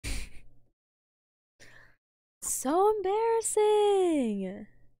so embarrassing.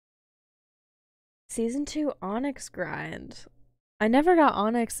 Season 2 Onyx grind. I never got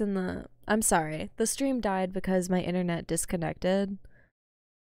Onyx in the... I'm sorry. The stream died because my internet disconnected.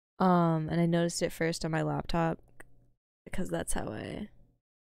 And I noticed it first on my laptop. Because that's how I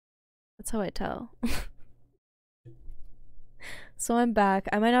tell. So I'm back.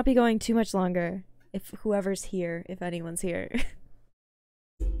 I might not be going too much longer. If whoever's here, if anyone's here.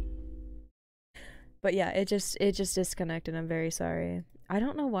 But yeah, it just disconnected. I'm very sorry. I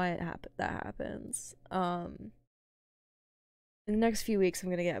don't know why that happens. In the next few weeks I'm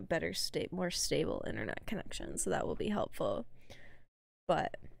gonna get a better more stable internet connection, so that will be helpful.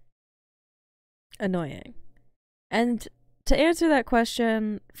 But annoying. And to answer that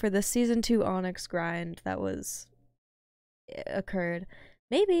question, for the season 2 Onyx grind that occurred,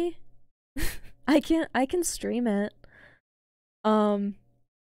 maybe I can stream it.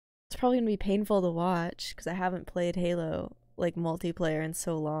 It's probably gonna be painful to watch because I haven't played Halo like multiplayer in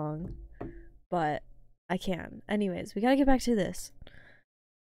so long, but I can. Anyways, we gotta get back to this.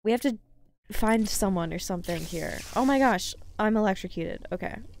 We have to find someone or something here. Oh my gosh, I'm electrocuted.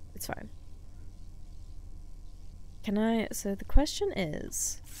 Okay, it's fine. Can I? So the question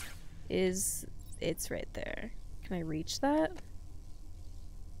is it's right there. Can I reach that?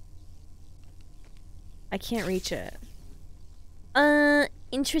 I can't reach it.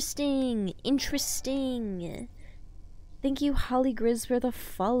 Interesting. Thank you, Holly Grizz, for the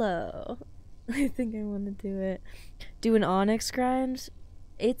follow. I think I want to do it. Do an Onyx grind?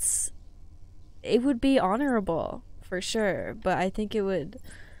 It would be honorable, for sure, but I think it would...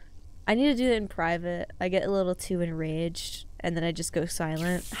 I need to do it in private. I get a little too enraged, and then I just go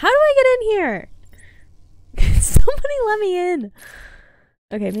silent. How do I get in here? Somebody let me in!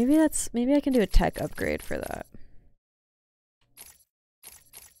 Okay, maybe I can do a tech upgrade for that.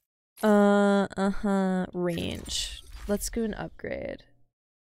 Range. Let's do an upgrade.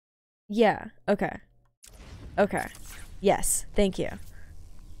 Yeah, okay. Okay. Yes, thank you.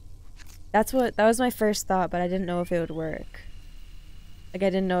 That was my first thought, but I didn't know if it would work. Like, I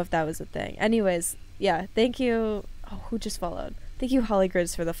didn't know if that was a thing. Anyways, yeah, thank you. Oh, who just followed? Thank you, Holly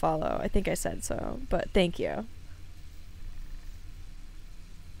Grizz, for the follow. I think I said so, but thank you.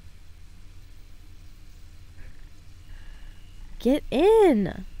 Get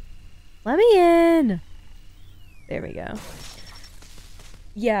in! Let me in! There we go.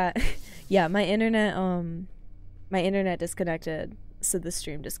 Yeah, yeah, my internet disconnected, so the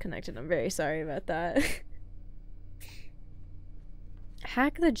stream disconnected. I'm very sorry about that.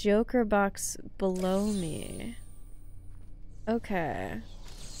 Hack the Joker box below me. Okay.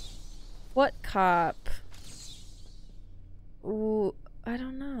 What cop? Ooh, I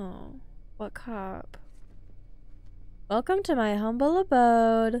don't know. What cop? Welcome to my humble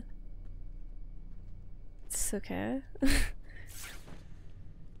abode. It's okay.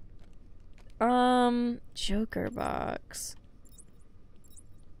 Joker box.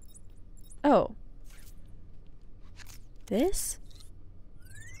 Oh. This?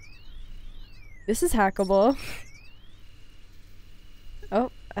 This is hackable.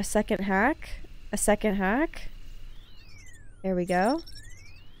 Oh, a second hack? A second hack? There we go.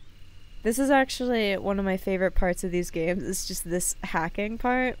 This is actually one of my favorite parts of these games. It's just this hacking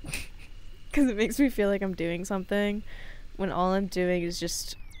part. Because it makes me feel like I'm doing something when all I'm doing is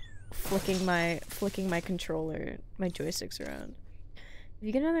just flicking my controller, my joysticks around. If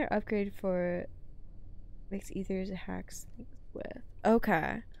you get another upgrade for makes ethers hacks things with.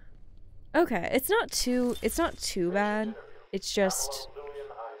 Okay. Okay, it's not too bad. It's just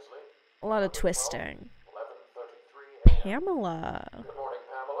a lot of twisting. Pamela. Good morning,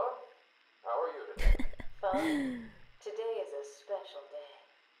 Pamela. How are you today? Fine. Today is a special day.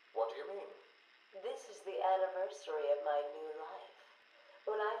 What do you mean? This is the anniversary of my new life.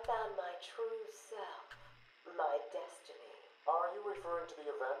 When I found my true self, my destiny. Are you referring to the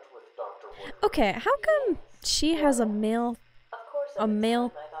event with Dr. Woodford? Okay, how come she has a male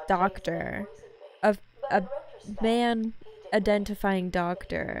doctor, a man identifying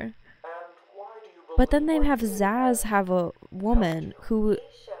doctor, but then they have Zaz have a woman who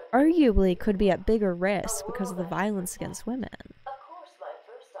arguably could be at bigger risk because of the violence against women?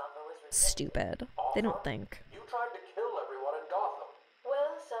 Stupid. They don't think. You tried to kill everyone in Gotham.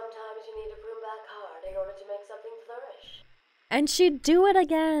 Well, sometimes you need to prune back hard in order to make something flourish. And she'd do it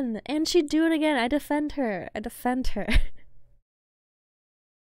again. And she'd do it again. I defend her. I defend her.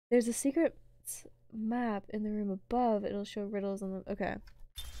 There's a secret map in the room above. It'll show riddles on the... Okay.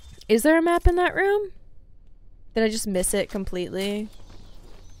 Is there a map in that room? Did I just miss it completely?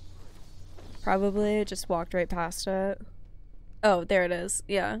 Probably. Just walked right past it. Oh, there it is.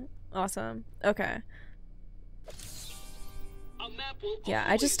 Yeah. Awesome. Okay. Yeah,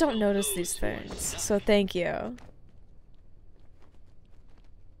 I just don't notice these things, so thank you.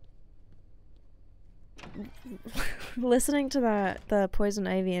 Listening to the Poison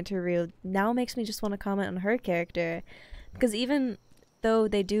Ivy interview now makes me just want to comment on her character, because even though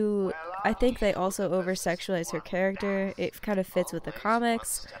they do, I think they also over-sexualize her character. It kind of fits with the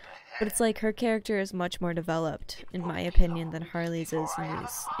comics, but it's like her character is much more developed, in my opinion, than Harley's is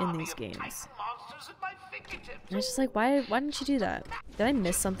in these games. And it's just like, why didn't you do that? Did I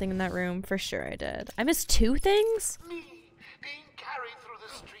miss something in that room? For sure I did. I missed 2 things?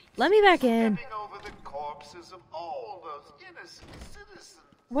 Let me back in.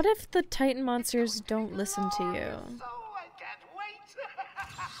 What if the Titan monsters don't listen to you?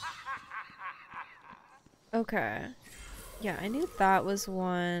 Okay. Yeah, I knew that was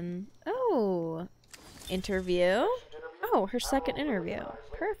one. Oh, interview? Oh, her second interview.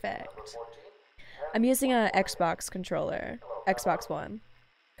 Perfect. I'm using a Xbox controller. Xbox One.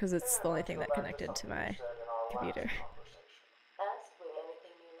 Because it's the only thing that connected to my computer. Ask me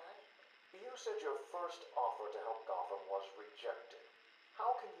anything you like. You said your first offer to help Gotham was rejected.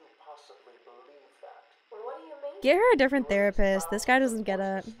 How can you possibly believe that? What do you mean? Get her a different therapist. This guy doesn't get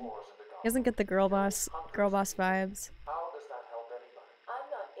it. He doesn't get the girl boss vibes. How does that help anybody? I'm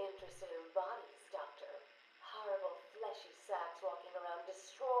not interested in bodies, Doctor. Horrible fleshy sacks walking around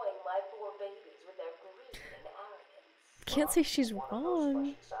destroying my poor babies with their greed and arrogance. Can't say she's One of those wrong.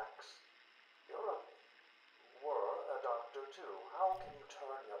 fleshy sacks. Were a doctor too. How can you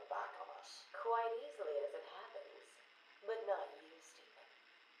turn your back on us? Quite easily as it happens. But not you,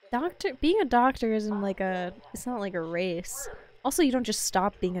 Stephen. Being a doctor isn't like it's not like a race. Also, you don't just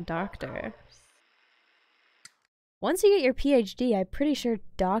stop being a doctor. Once you get your PhD, I'm pretty sure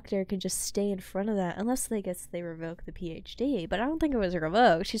doctor can just stay in front of that, unless they revoke the PhD, but I don't think it was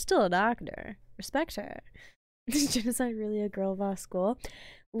revoked. She's still a doctor. Respect her. Is genocide really a girl boss school?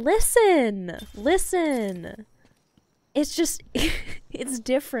 Listen! Listen! It's just, it's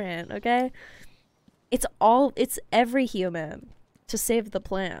different, okay? It's every human to save the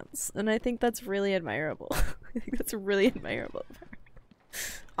plants, and I think that's really admirable. I think that's really admirable of her.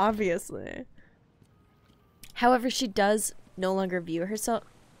 Obviously. However, she does no longer view herself.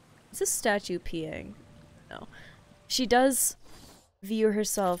 Is this statue peeing? No. She does view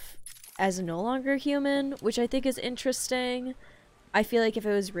herself as no longer human, which I think is interesting. I feel like if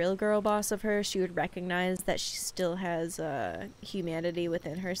it was real girl boss of her, she would recognize that she still has humanity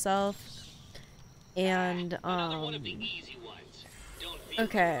within herself. And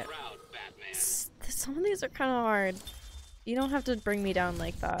okay. Some of these are kind of hard. You don't have to bring me down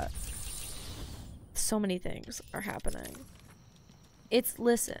like that. So many things are happening.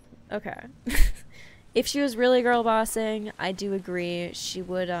 Listen, okay. If she was really girl bossing, I do agree. She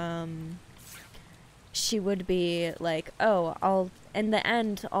would be like, oh, in the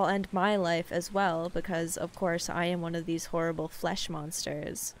end, I'll end my life as well, because of course I am one of these horrible flesh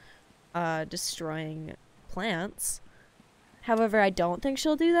monsters, destroying plants. However, I don't think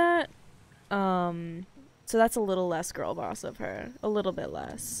she'll do that. So that's a little less girl boss of her. A little bit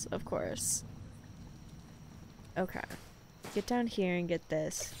less, of course. Okay. Get down here and get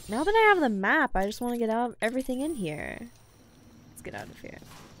this. Now that I have the map, I just want to get out everything in here. Let's get out of here.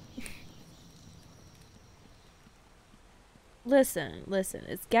 Listen.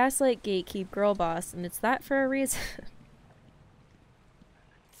 It's Gaslight Gatekeep Girl Boss, and it's that for a reason.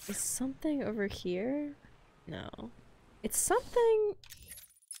 Is something over here? No. It's something...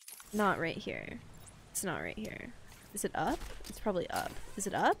 Not right here. It's not right here. Is it up? It's probably up. Is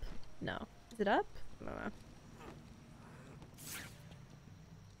it up? No. Is it up? I don't know.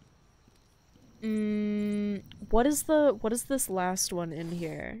 What is this last one in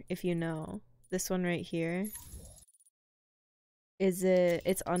here, if you know? This one right here?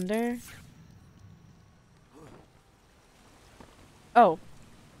 It's under? Oh.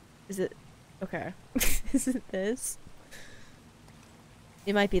 Is it, okay. Is it this?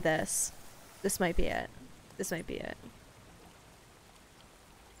 It might be this. This might be it. This might be it.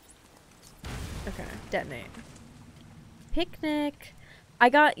 Okay, detonate. Picnic. I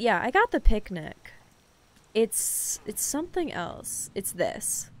got the picnic. It's something else. It's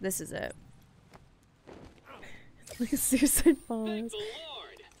this. This is it. Like a suicide follows.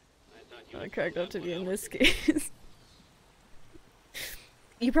 I cracked up to be in this case.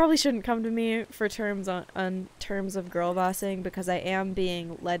 You probably shouldn't come to me for terms on terms of girl bossing, because I am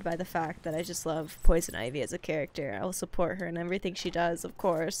being led by the fact that I just love Poison Ivy as a character. I will support her in everything she does, of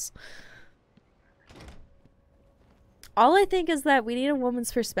course. All I think is that we need a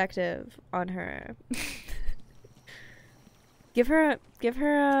woman's perspective on her.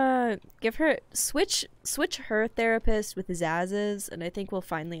 Switch her therapist with Zaz's, and I think we'll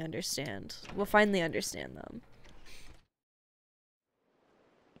finally understand. We'll finally understand them.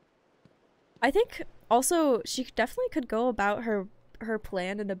 I think also she definitely could go about her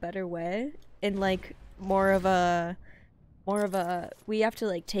plan in a better way, in like more of a we have to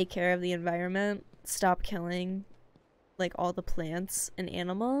like take care of the environment, stop killing like all the plants and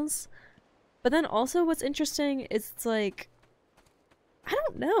animals. But then also what's interesting is it's like, I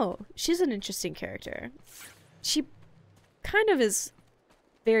don't know, she's an interesting character. She kind of is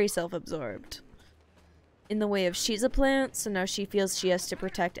very self-absorbed in the way of she's a plant, so now she feels she has to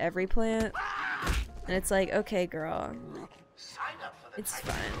protect every plant. And it's like, okay, girl. It's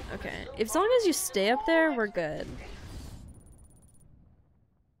fine. Okay. As long as you stay up there, we're good.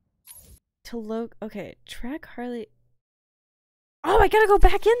 Okay, track Harley. Oh, I gotta go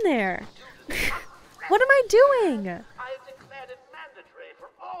back in there! What am I doing?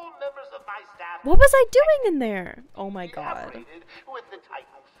 What was I doing in there? Oh my god.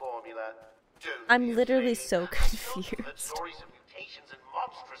 I'm literally so confused.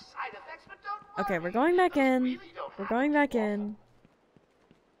 Okay, we're going back in. We're going back in.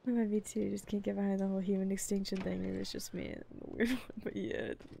 I might be too. Just can't get behind the whole human extinction thing. Maybe it's just me. Weird one, but yeah,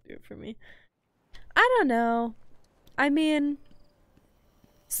 it didn't do it for me. I don't know. I mean,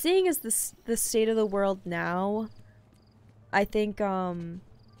 seeing as the state of the world now, I think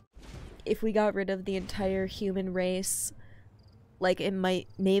if we got rid of the entire human race, like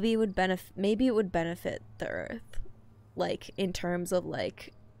maybe it would benefit the Earth, like in terms of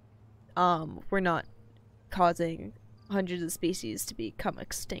like we're not causing hundreds of species to become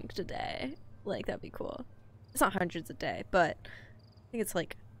extinct a day. Like, that'd be cool. It's not hundreds a day, but I think it's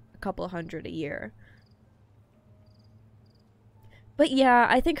like a couple hundred a year. But yeah,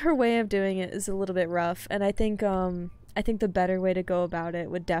 I think her way of doing it is a little bit rough, and I think the better way to go about it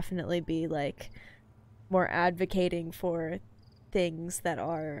would definitely be like more advocating for things that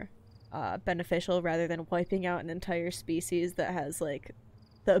are beneficial rather than wiping out an entire species that has like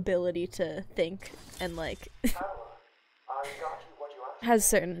the ability to think and like has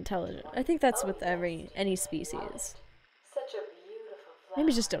certain intelligence. I think that's with any species. Such a beautiful flower.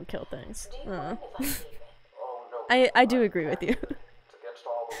 Maybe just don't kill things. Do you mind if I keep it? I do agree with you. It's against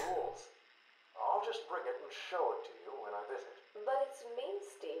all the rules. I'll just bring it and show it to you when I visit. But it's me,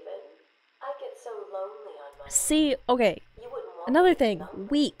 Stephen. I get so lonely on my own. See, okay. You wouldn't want Another me to thing, know.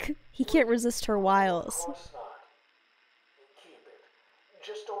 weak. He can't resist her Of wiles. course not. Keep it.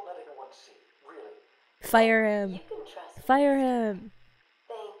 Just don't let anyone see. Really. Fire him. You can trust me. Fire him.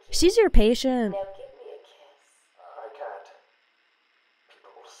 Thank you. She's your patient. Now give me a kiss. I can't.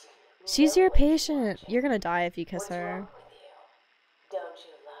 People will see. She's your patient. You're gonna die if you kiss What's her. wrong with you? Don't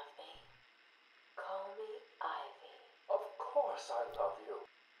you love me? Call me Ivy. Of course I love you.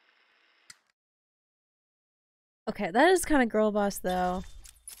 Okay, that is kind of girl boss though.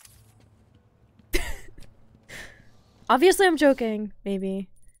 Obviously I'm joking, maybe.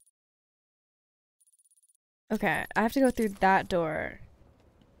 Okay, I have to go through that door.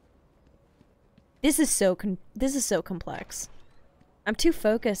 This is so complex. I'm too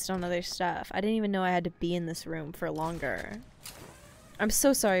focused on other stuff. I didn't even know I had to be in this room for longer. I'm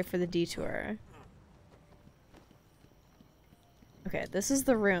so sorry for the detour. Okay, this is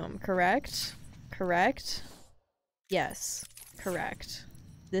the room, correct? Correct? Yes, correct.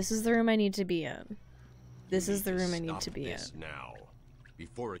 This is the room I need to be in. This is the room I need to be in. Now,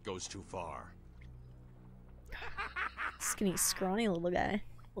 before it goes too far. Skinny, scrawny little guy.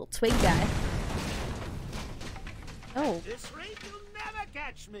 Little twig guy. Oh. This rate you'll never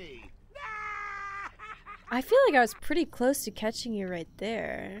catch me. I feel like I was pretty close to catching you right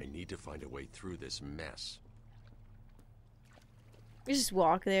there. I need to find a way through this mess. You just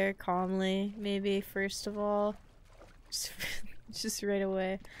walk there calmly, maybe, first of all. Just right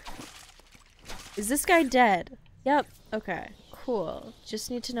away. Is this guy dead? Yep. Okay. Cool. Just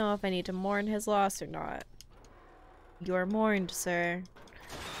need to know if I need to mourn his loss or not. You are mourned, sir.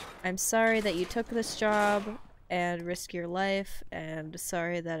 I'm sorry that you took this job and risk your life, and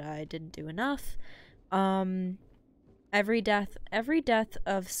sorry that I didn't do enough. Every death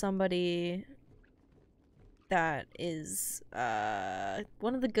of somebody that is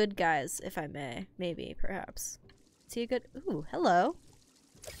one of the good guys, if I may, maybe, perhaps. Is he a good? Ooh, hello.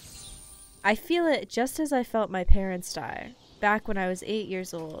 I feel it just as I felt my parents die back when I was 8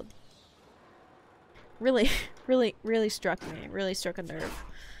 years old. Really struck me. Really struck a nerve.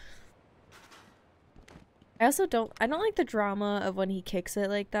 I also don't like the drama of when he kicks it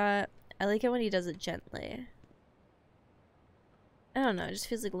like that. I like it when he does it gently. I don't know, it just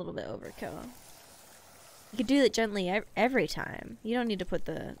feels like a little bit overkill. You could do it gently every time. You don't need to put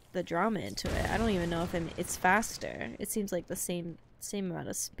the drama into it. I don't even know if it's faster. It seems like the same amount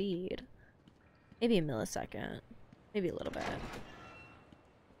of speed. Maybe a millisecond. Maybe a little bit.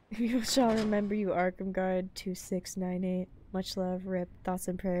 You shall remember you, Arkham Guard 2698. Much love, rip, thoughts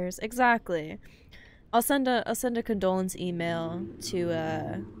and prayers. Exactly. I'll send a condolence email to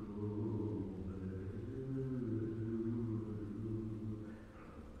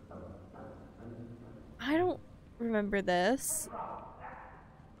I don't remember this.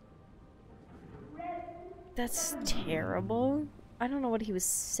 That's terrible. I don't know what he was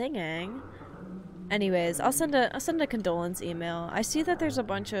singing. Anyways, I'll send a condolence email. I see that there's a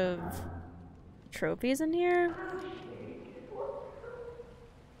bunch of trophies in here.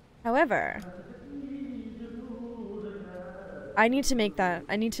 However, I need to make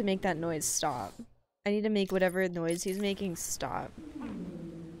that noise stop. I need to make whatever noise he's making stop.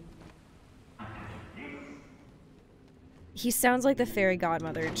 He sounds like the fairy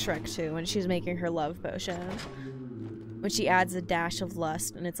godmother in Shrek 2 when she's making her love potion. When she adds a dash of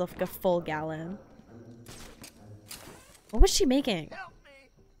lust and it's like a full gallon. What was she making? Help me!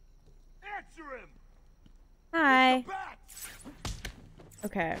 Answer him! Hi.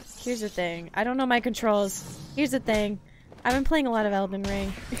 Okay, here's the thing. I don't know my controls. Here's the thing. I've been playing a lot of Elden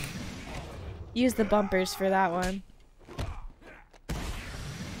Ring. Use the bumpers for that one.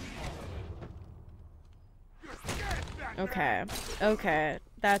 Okay. Okay.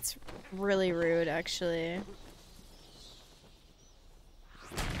 That's really rude, actually.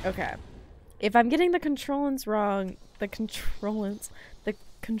 Okay. If I'm getting the controllers wrong, the controllers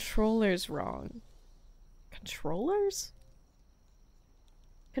wrong. Controllers?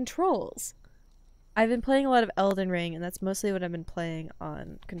 Controls. I've been playing a lot of Elden Ring, and that's mostly what I've been playing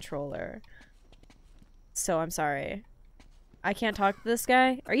on controller. So I'm sorry. I can't talk to this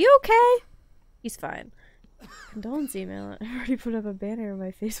guy. Are you okay? He's fine. Condolence email. I already put up a banner of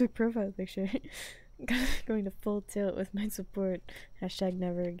my Facebook profile picture. Going to full tilt with my support. Hashtag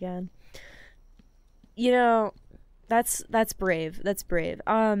never again. You know, that's brave. That's brave.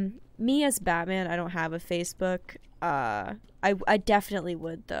 Me as Batman, I don't have a Facebook. I definitely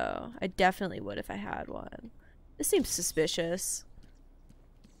would though. I definitely would if I had one. This seems suspicious.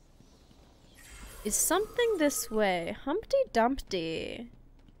 Is something this way? Humpty Dumpty.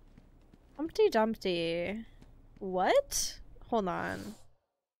 Humpty Dumpty. What? Hold on.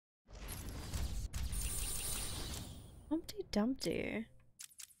 Humpty Dumpty.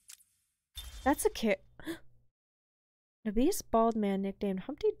 That's a an obese bald man nicknamed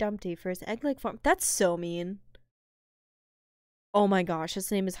Humpty Dumpty for his egg-like form. That's so mean. Oh my gosh,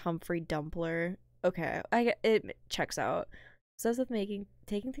 his name is Humphrey Dumpler. Okay, it checks out. Says with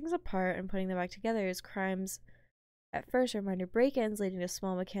taking things apart and putting them back together is crimes at first or minor break-ins leading to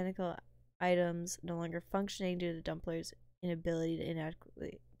small mechanical items no longer functioning due to Dumpler's inability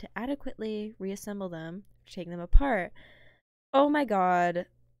to adequately reassemble them or take them apart. Oh my god.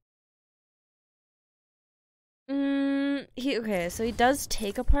 Okay, so he does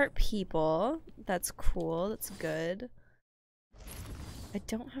take apart people. That's cool. That's good. I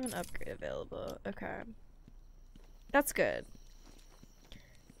don't have an upgrade available. Okay. That's good.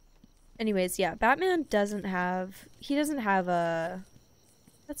 Anyways, yeah, Batman doesn't have a...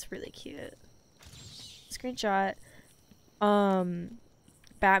 That's really cute. Screenshot.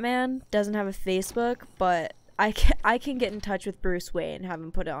 Batman doesn't have a Facebook, but I can get in touch with Bruce Wayne and have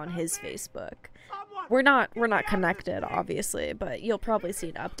him put it on his Facebook. We're not connected, obviously, but you'll probably see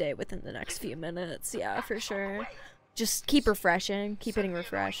an update within the next few minutes. Yeah, for sure. Just keep refreshing. Keep hitting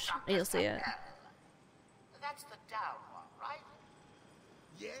refresh. And you'll see it. That's the down one, right?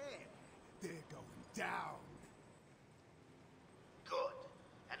 Yeah, they're going down. Good.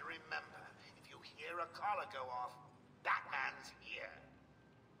 And remember, if you hear a collar go off, Batman's here.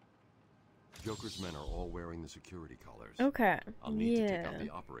 Joker's men are all wearing the security collars. Okay. I'll need to take out the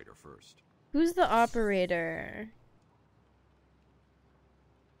operator first. Who's the operator?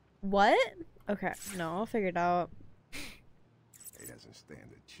 What? Okay. No, I'll figure it out. He doesn't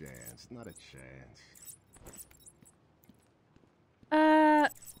stand a chance. Not a chance.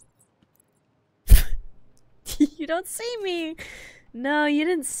 You don't see me. No, you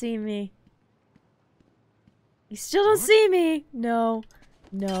didn't see me. You still don't see me. No.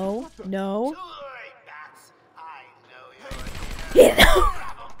 No. No. Bats. I know you're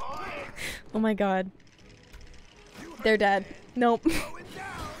Oh my god. They're dead. Nope.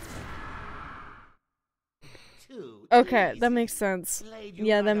 Okay, that makes sense.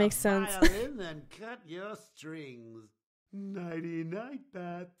 Yeah, that makes sense. And cut your strings. Nighty night,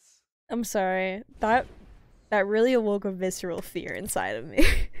 bats. I'm sorry. That really awoke a visceral fear inside of me.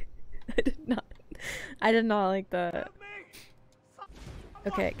 I I did not like that.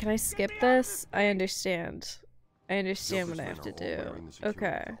 Okay, can I skip this? I understand. I understand what I have to do.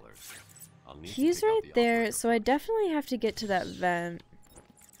 Okay. He's right there, so I definitely have to get to that vent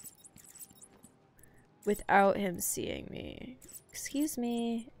without him seeing me. Excuse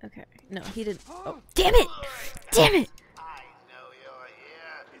me. Okay. No, he didn't. Oh, damn it! Damn it!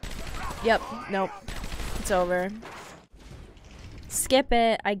 Yep. Nope. It's over. Skip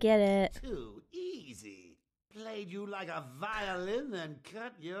it. I get it. Too easy. Played you like a violin and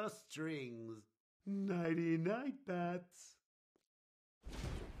cut your strings. Nighty-night, bats.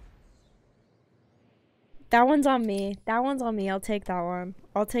 That one's on me. That one's on me. I'll take that one.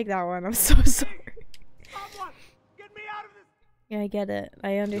 I'll take that one. I'm so sorry. Someone, get me out of this. Yeah, I get it.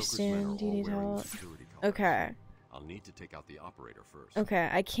 I understand. Do you need help? Okay. I'll need to take out the operator first. Okay,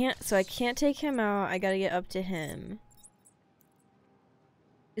 I can't take him out. I gotta get up to him.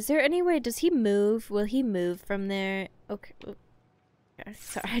 Is there any way, does he move? Will he move from there? Okay. Okay.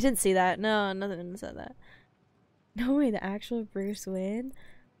 Sorry, I didn't see that. No, nothing said that. No way, the actual Bruce Wayne?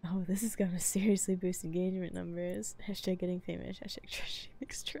 Oh, this is gonna seriously boost engagement numbers. Hashtag getting famous. Hashtag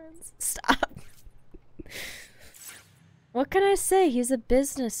mixed trends. Stop. What can I say? He's a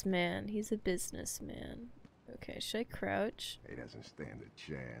businessman. He's a businessman. Okay, should I crouch? He doesn't stand a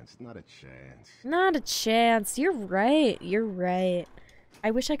chance. Not a chance. Not a chance. You're right. You're right. I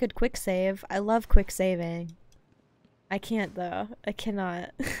wish I could quick save. I love quick saving. I can't though. I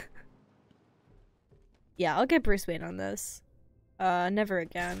cannot. Yeah, I'll get Bruce Wayne on this. Never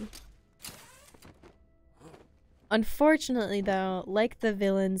again. Unfortunately though, like the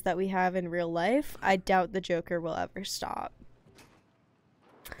villains that we have in real life, I doubt the Joker will ever stop.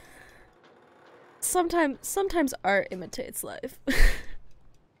 Sometimes art imitates life.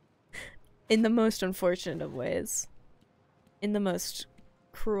 In the most unfortunate of ways. In the most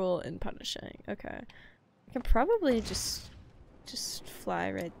cruel and punishing. Okay. I can probably just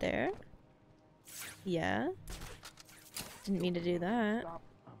fly right there. Yeah. Didn't mean to do that.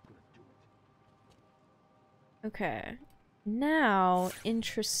 Okay. Now,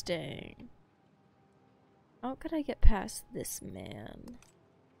 interesting. How could I get past this man?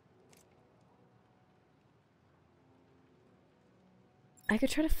 I could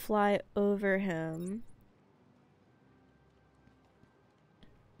try to fly over him.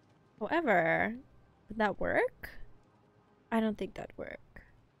 However, would that work? I don't think that'd work.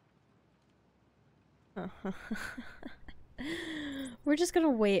 We're just gonna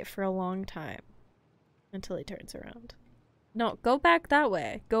wait for a long time until he turns around. No, go back that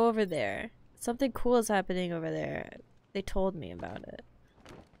way. Go over there. Something cool is happening over there. They told me about it.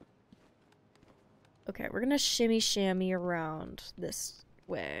 Okay, we're gonna shimmy shammy around this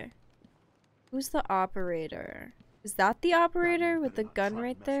way. Who's the operator? Is that the operator with the gun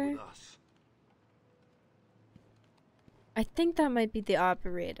right there? I think that might be the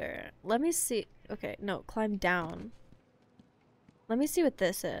operator. Let me see. Okay, no, climb down. Let me see what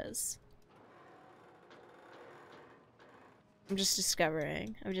this is. I'm just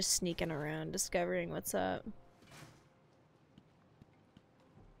discovering. I'm just sneaking around, discovering what's up.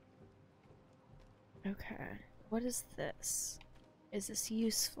 Okay, what is this? Is this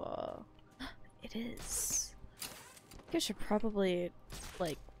useful? It is. I think I should probably,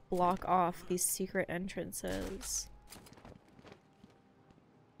 like, block off these secret entrances.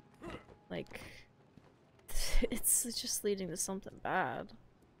 Like, it's just leading to something bad.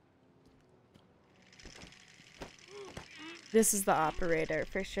 This is the operator,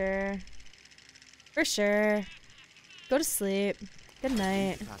 for sure. For sure. Go to sleep. Good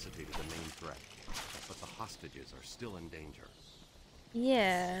night. Incapacitated the main threat, but the hostages are still in danger.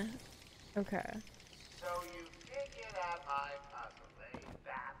 Yeah. Okay. So you figured out my puzzle,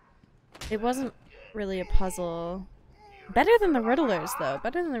 eh? It wasn't really a puzzle. Better than the Riddlers, though.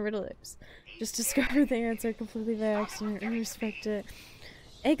 Better than the Riddlers. Just discover the answer completely by accident and respect it.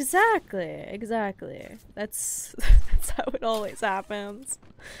 Exactly. Exactly. That's how it always happens.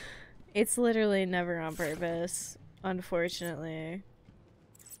 It's literally never on purpose, unfortunately.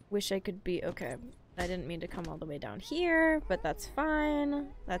 Wish I could be... Okay. I didn't mean to come all the way down here, but that's fine.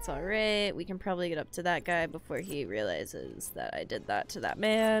 That's alright. We can probably get up to that guy before he realizes that I did that to that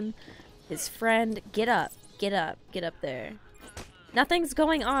man. His friend. Get up. Get up. Get up there. Nothing's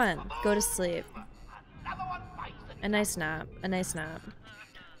going on. Go to sleep. A nice nap. A nice nap.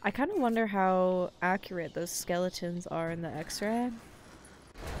 I kind of wonder how accurate those skeletons are in the X-ray.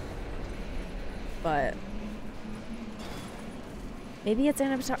 But maybe it's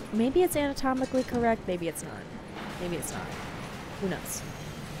anatomically correct. Maybe it's not. Maybe it's not. Who knows?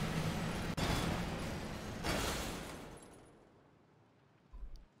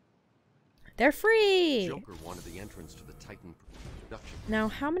 They're free! Joker wanted the entrance to the Titan production. Now,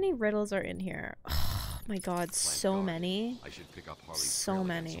 how many riddles are in here? Oh my god, so many. I should pick up Harley's So trail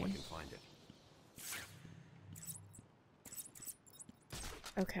many. again so I can find it.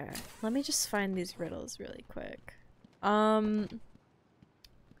 Okay, let me just find these riddles really quick.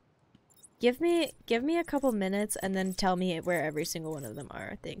 Give me a couple minutes and then tell me where every single one of them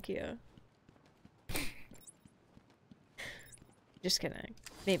are. Thank you. Just kidding.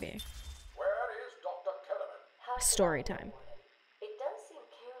 Maybe. Where is Dr. Kellerman? Story time. It does seem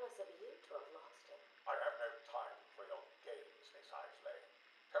careless of you to have lost him. I have no time for your games, Miss Isley.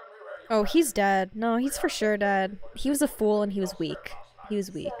 Tell me where you Oh, are. he's dead. No, he's for sure dead. He was a fool and he was weak. He was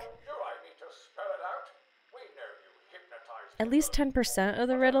weak. Do I need to spell it out? We know you hypnotized At least 10% of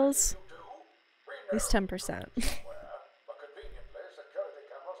the riddles. you do. We At least 10%. somewhere, but conveniently, security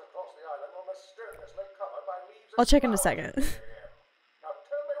cameras across the island were mysteriously covered by leaves. I'll check in a second. Now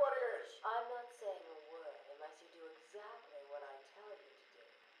tell me what it is. I'm not saying a word unless you do exactly what I tell you to do.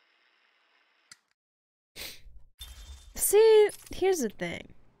 See, here's the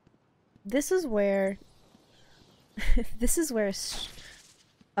thing. This is where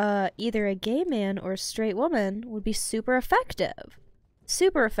either a gay man or a straight woman would be super effective.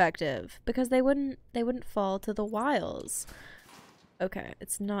 Super effective because they wouldn't fall to the wiles. Okay,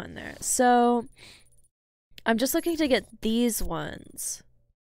 it's not in there. So I'm just looking to get these ones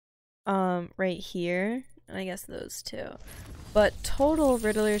right here, and I guess those two. But total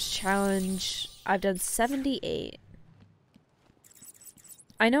Riddler's challenge, I've done 78.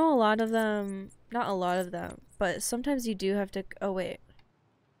 I know a lot of them, not a lot of them, but sometimes you do have to, oh wait.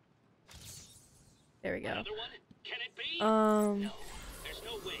 There we go.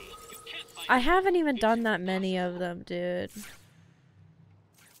 I haven't even done that many of them, dude.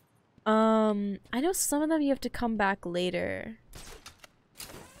 I know some of them you have to come back later.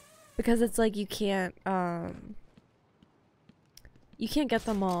 Because it's like you can't get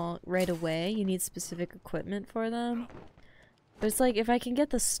them all right away. You need specific equipment for them. But it's like, if I can get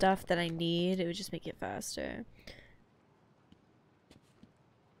the stuff that I need, it would just make it faster.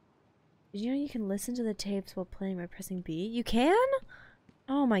 Did you know you can listen to the tapes while playing by pressing B? You can?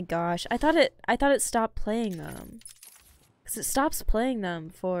 Oh my gosh. I thought it stopped playing them. Because it stops playing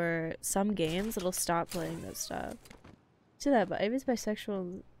them for some games. It'll stop playing that stuff. See that, but it is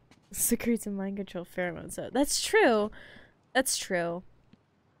bisexual secretes and mind control pheromones. So that's true. That's true.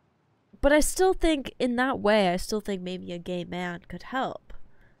 But I still think, in that way, I still think maybe a gay man could help.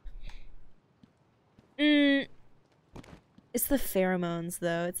 It's the pheromones,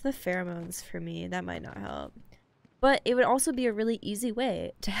 though. It's the pheromones for me. That might not help. But it would also be a really easy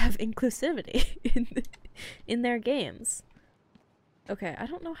way to have inclusivity in their games. Okay, I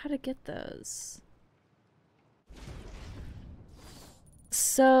don't know how to get those.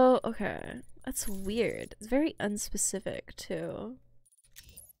 So, okay. That's weird. It's very unspecific, too.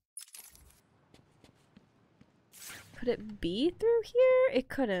 Could it be through here? It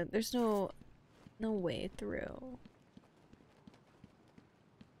couldn't. There's no way through.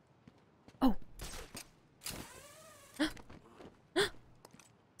 Oh.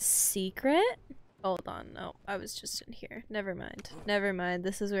 Secret? Hold on. No, I was just in here. Never mind. Never mind.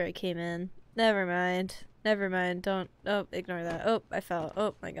 This is where I came in. Never mind. Never mind. Don't. Oh, ignore that. Oh, I fell.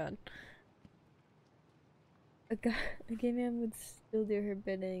 Oh my god. A gay man would still do her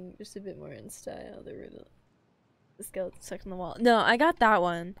bidding, just a bit more in style. The skeleton stuck on the wall. No, I got that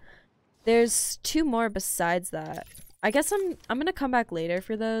one. There's two more besides that. I guess I'm gonna come back later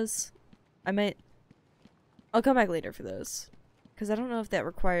for those. I'll come back later for those. Because I don't know if that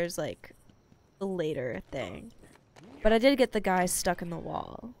requires, like, a later thing. But I did get the guy stuck in the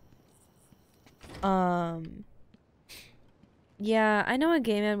wall. Yeah, I know a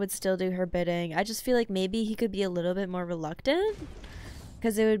gay man would still do her bidding. I just feel like maybe he could be a little bit more reluctant.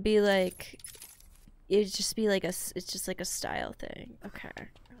 Because it would be like... It'd just be like it's just like a style thing. Okay.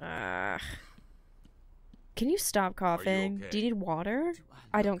 Can you stop coughing? okay? Do you need water?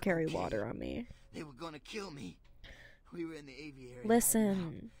 I don't carry water on me. They were gonna kill me. We were in the aviary.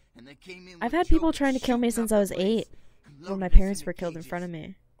 Listen, And they came in I've with had people Joker trying to kill me shooting since up I the was place 8. and When my loading us parents into were killed in cages. front of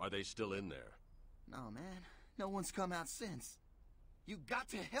me. Are they still in there? No, man. No one's come out since. You got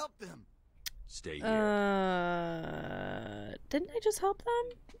to help them. Stay here. Didn't I just help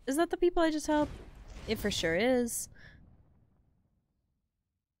them? Is that the people I just helped? It for sure is.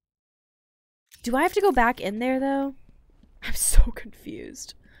 Do I have to go back in there, though? I'm so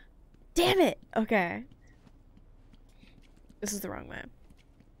confused. Damn it! Okay. This is the wrong way.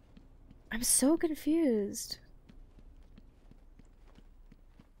 I'm so confused.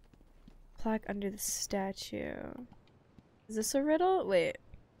 Plaque under the statue. Is this a riddle? Wait.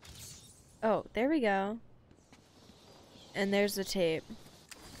 Oh, there we go. And there's the tape.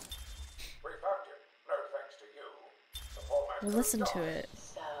 We found him, no thanks to you. The poor man We'll listen to it.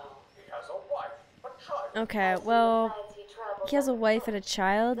 So, He has a wife, a child. Okay, well, he has a wife and a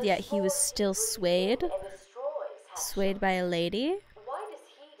child, yet he was still swayed. and destroys Swayed by a lady. Why does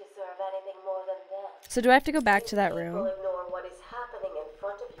he deserve anything more than them? So do I have to go back to that People room? ignore what is happening in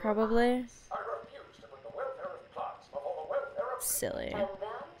front of your Probably. eyes. I refuse to put the welfare of plants before the welfare of Silly. And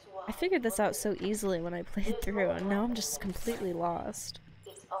that is why I figured this out so easily when I played through, and now I'm just completely lost.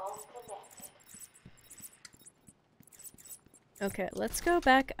 it's all connected. Okay, let's go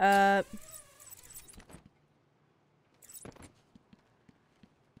back up.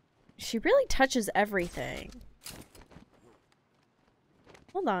 She really touches everything.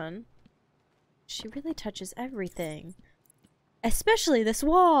 Hold on. She really touches everything. Especially this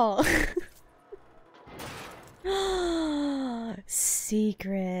wall!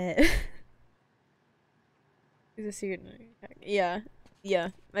 Secret. Is a secret? Yeah. Yeah.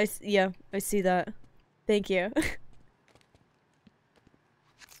 I see that. Thank you.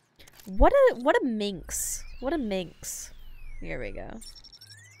 What a minx. What a minx. Here we go.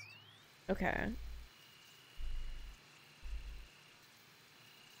 Okay.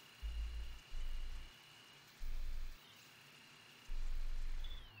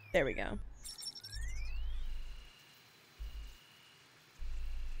 There we go.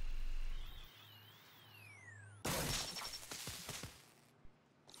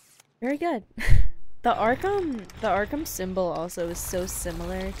 Very good. The Arkham symbol also is so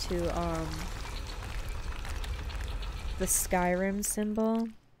similar to the Skyrim symbol.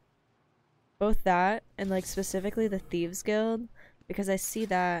 Both that and like specifically the Thieves Guild, because I see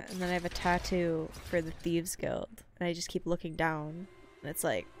that and then I have a tattoo for the Thieves Guild and I just keep looking down and it's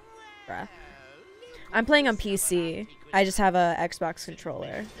like, bruh. I'm playing on PC. I just have a Xbox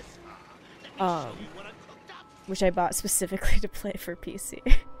controller. Which I bought specifically to play for PC.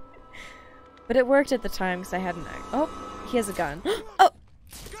 But it worked at the time because I had an... Oh! He has a gun. Oh!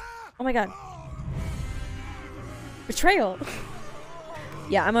 Oh my god. Betrayal!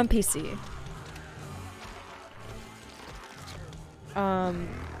 Yeah, I'm on PC.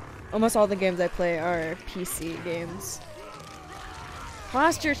 Almost all the games I play are PC games.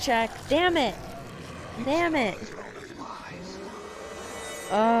 Posture check! Damn it! Damn it!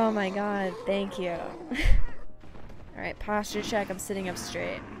 Oh my god, thank you. Alright, posture check. I'm sitting up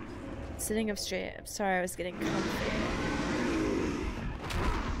straight. Sitting up straight. I'm sorry, I was getting comfy.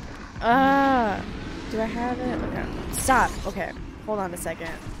 Ah! Do I have it? Okay. Stop! Okay. Hold on a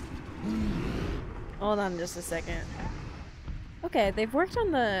second. Hold on just a second. Okay, they've worked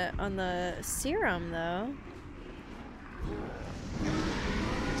on the serum though.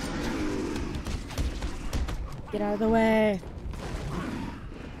 Get out of the way.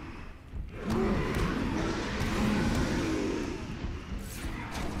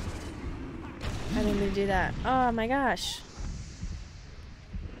 I didn't mean to do that. Oh my gosh.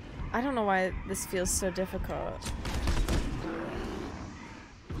 I don't know why this feels so difficult.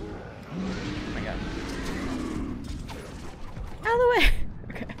 Oh my god. Out of the way!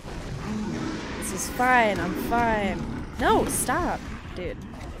 Okay. This is fine, I'm fine. No, stop, dude.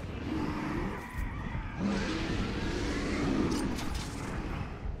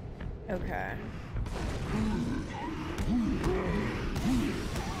 Okay.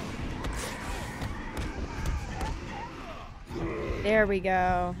 There we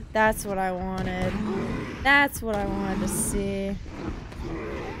go. That's what I wanted. That's what I wanted to see.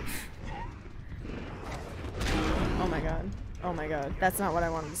 Oh my god. Oh my god. That's not what I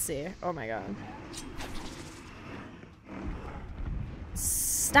wanted to see. Oh my god.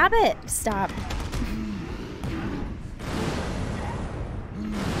 Stop it! Stop.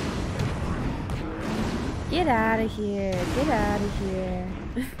 Get out of here. Get out of here.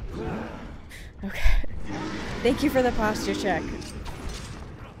 Okay. Thank you for the posture check.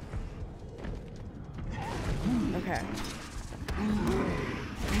 Okay.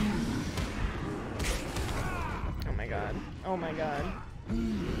 Oh my god. Oh my god.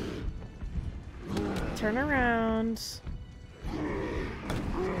 Turn around.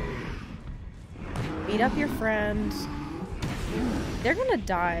 Beat up your friend. They're gonna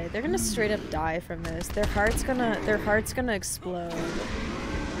die. They're gonna straight up die from this. Their heart's gonna explode.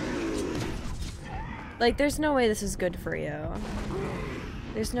 Like, there's no way this is good for you.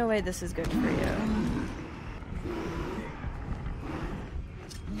 There's no way this is good for you.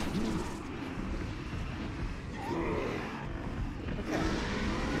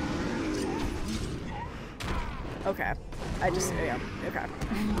 Okay. Yeah, okay.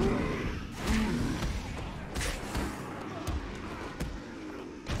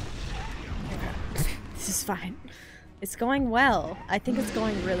 fine. It's going well. I think it's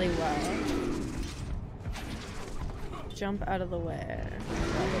going really well. Jump out of the way.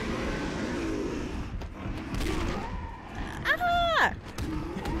 Ah!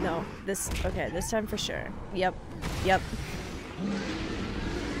 No, okay, this time for sure. Yep.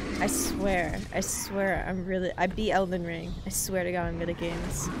 I swear, I beat Elden Ring. I swear to God, I'm good at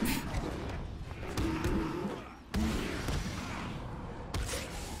games.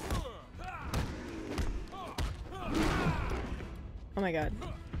 Oh my god.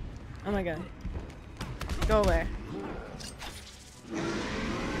 Oh my god. Go away.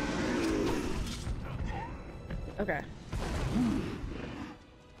 Okay.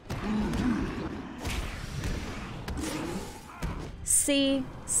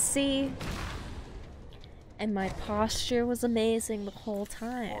 See? And my posture was amazing the whole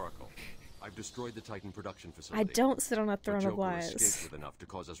time. Oracle, I've destroyed the Titan production I facility. don't sit on a throne of Joker lies. escaped with enough to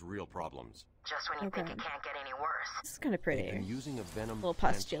cause us real problems. Just when you think it can't get any worse. This is kind of They've been pretty. using a venom Little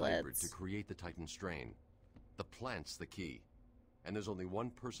plant postulates. hybrid to create the Titan strain. The plant's the key. And there's only one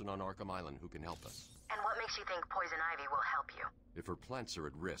person on Arkham Island who can help us. And what makes you think Poison Ivy will help you? If her plants are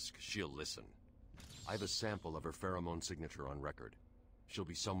at risk, she'll listen. I have a sample of her pheromone signature on record. She'll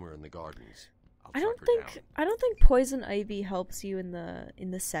be somewhere in the gardens. I'll track her down. I don't think Poison Ivy helps you in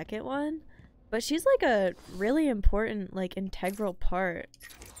the second one, but she's like a really important, like, integral part.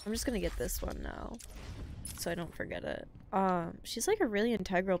 I'm just gonna get this one now, so I don't forget it. She's like a really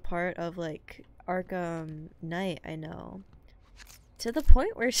integral part of like Arkham Knight, I know. To the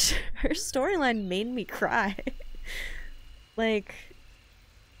point where her storyline made me cry. Like,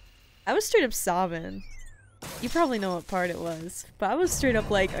 I was straight up sobbing. You probably know what part it was, but I was straight up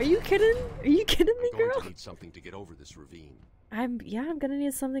like, "Are you kidding? Are you kidding me, I'm going girl?" to need something to get over this ravine. I'm gonna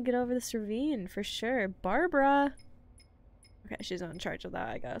need something to get over this ravine for sure. Barbara. Okay, she's not in charge of that,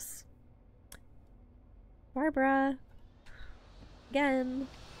 I guess. Barbara. Again.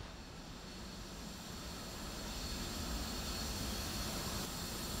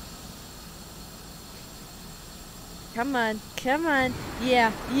 Come on, come on.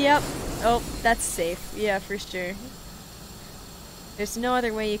 Yeah, yep. Oh, that's safe. Yeah, for sure. There's no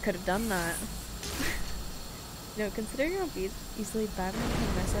other way you could have done that. No, considering how easily Batman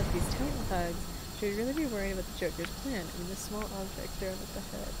can mess up these Titan thugs, should we really be worried about the Joker's plan? I mean, the small object thrown at the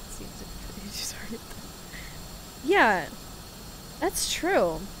head seems to be pretty disorienting. Yeah, that's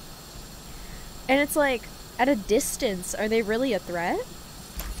true. And it's like, at a distance, are they really a threat?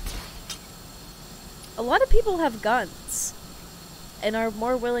 A lot of people have guns and are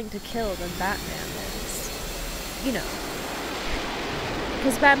more willing to kill than Batman is. You know.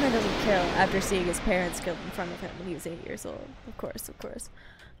 Because Batman doesn't kill after seeing his parents killed in front of him when he was 8 years old. Of course, of course.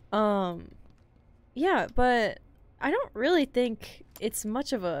 Yeah, but I don't really think it's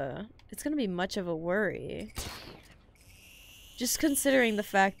gonna be much of a worry. Just considering the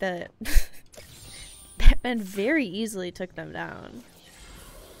fact that Batman very easily took them down.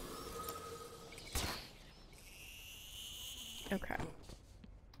 Okay.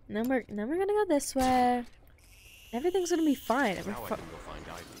 And then we're gonna go this way. Everything's gonna be fine. And Now I we're can go find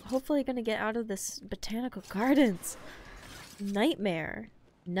Ivy. hopefully gonna get out of this botanical gardens. Nightmare.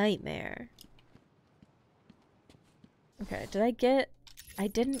 Nightmare. Okay, I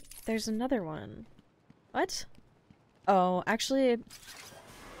didn't, there's another one. What? Oh, actually,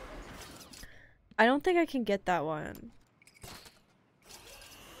 I don't think I can get that one.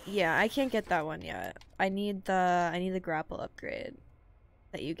 Yeah, I can't get that one yet. I need the grapple upgrade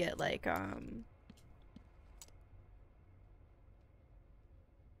that you get, like, I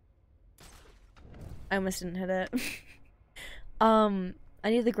almost didn't hit it. I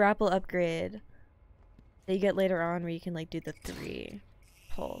need the grapple upgrade that you get later on where you can, like, do the 3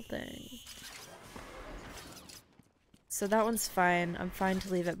 pull thing. So that one's fine. I'm fine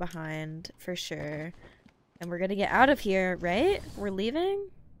to leave it behind for sure. And we're gonna get out of here, right? We're leaving?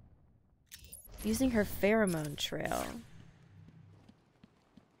 Using her pheromone trail.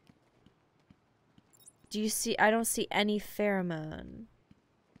 Do you see? I don't see any pheromone.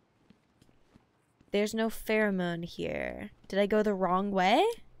 There's no pheromone here. Did I go the wrong way?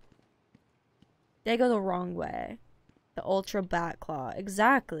 Did I go the wrong way? The Ultra Bat Claw.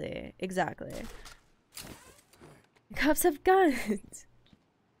 Exactly. Exactly. Cops have guns!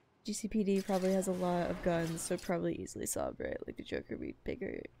 GCPD probably has a lot of guns, so probably easily solved, right? Like, the Joker would be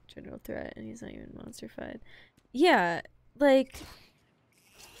bigger general threat, and he's not even monster-fied. Yeah, like,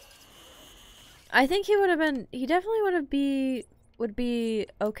 I think he would have been, he definitely would be,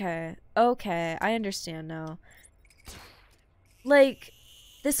 okay, I understand now. Like,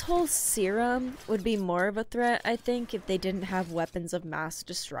 this whole serum would be more of a threat, I think, if they didn't have weapons of mass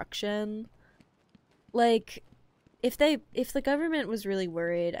destruction. Like, if the government was really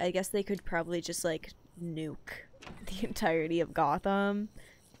worried, I guess they could probably just like nuke the entirety of Gotham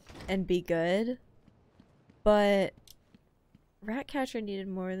and be good. But Ratcatcher needed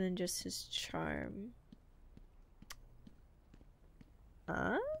more than just his charm.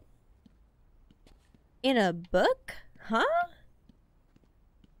 Huh? In a book? Huh?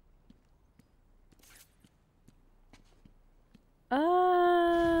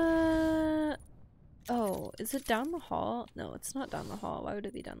 Oh, is it down the hall? No, it's not down the hall. Why would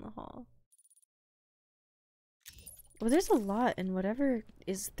it be down the hall? Well, there's a lot in whatever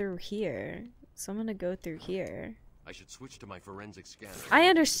is through here. So I'm gonna go through here. I should switch to my forensic scanner. I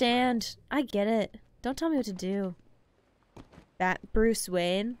understand. I get it. Don't tell me what to do. Bruce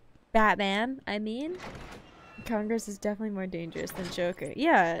Wayne. Batman, I mean. Congress is definitely more dangerous than Joker.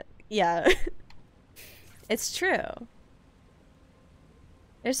 Yeah, yeah. It's true.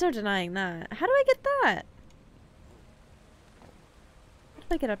 There's no denying that. How do I get that? How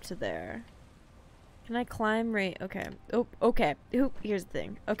do I get up to there? Can I climb right? Okay. Oh, okay. Oop, here's the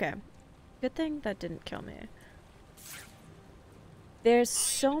thing. Okay. Good thing that didn't kill me. There's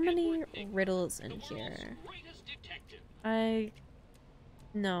so many riddles in here.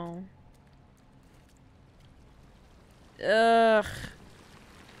 No. Ugh.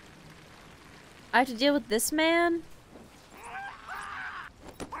 I have to deal with this man?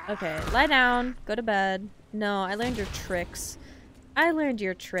 Okay, lie down. Go to bed. No, I learned your tricks. I learned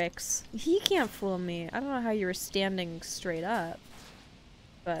your tricks. He can't fool me. I don't know how you were standing straight up.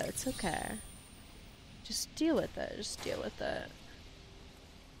 But it's okay. Just deal with it. Just deal with it.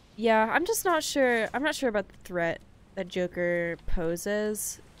 Yeah, I'm just not sure. I'm not sure about the threat that Joker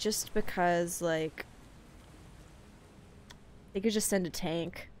poses. Just because, like, they could just send a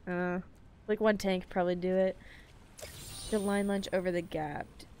tank. Like, one tank could probably do it. The line lunge over the gap.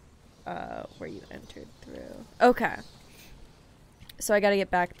 Where you entered through. Okay. So I gotta get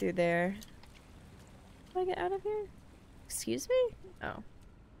back through there. How do I get out of here? Excuse me? Oh.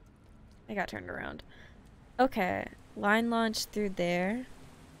 I got turned around. Okay. Line launch through there.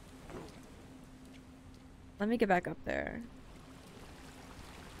 Let me get back up there.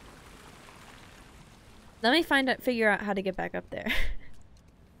 Let me figure out how to get back up there.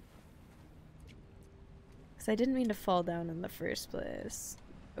 Because I didn't mean to fall down in the first place.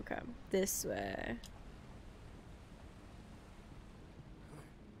 Okay. This way.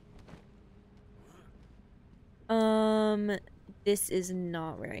 This is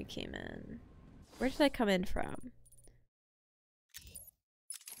not where I came in. Where did I come in from?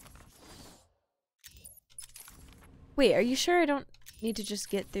 Wait, are you sure I don't need to just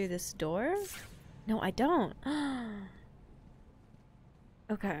get through this door? No, I don't.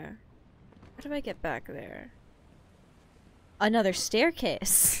 Okay. How do I get back there? Another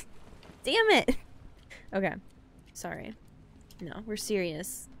staircase. Damn it! Okay. Sorry. No, we're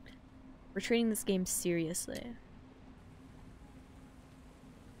serious. We're treating this game seriously.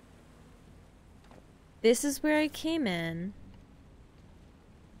 This is where I came in.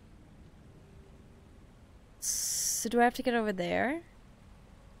 So do I have to get over there?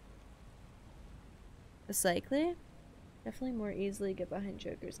 Most likely? Definitely more easily get behind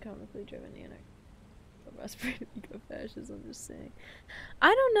Joker's comically driven anarchy. Eco-fascism, I'm just saying.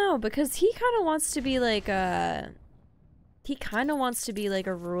 I don't know, because he kind of wants to be like a... He kind of wants to be like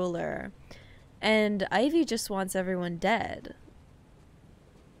a ruler. And Ivy just wants everyone dead.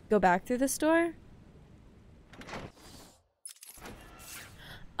 Go back through this door?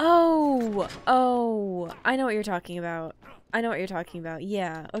 Oh! Oh! I know what you're talking about. I know what you're talking about.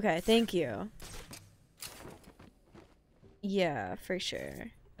 Yeah. Okay, thank you. Yeah, for sure.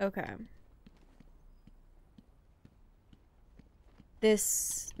 Okay.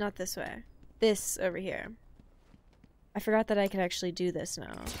 This... Not this way. This over here. I forgot that I could actually do this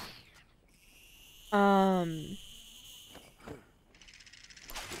now.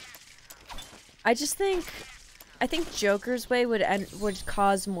 I just think... I think Joker's way would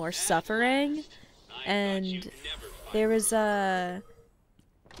cause more suffering, and there was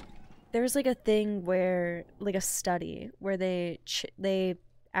like a thing where, like a study where they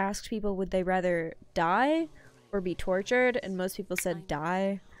asked people would they rather die or be tortured, and most people said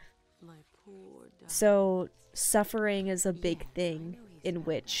die. So suffering is a big thing in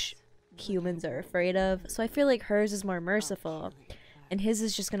which humans are afraid of. So I feel like hers is more merciful, and his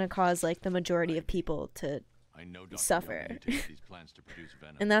is just gonna cause like the majority of people to suffer.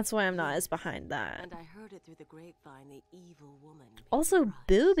 And that's why I'm not as behind that. And I heard it through the grapevine, the evil woman. Also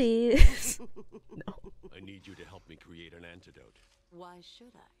boobies. No. I need you to help me create an antidote. Why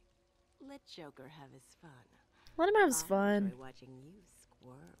should I? Let Joker have his fun. Let him have his I fun. enjoy watching you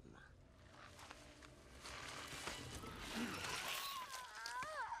squirm.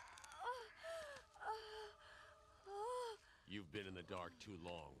 You've been in the dark too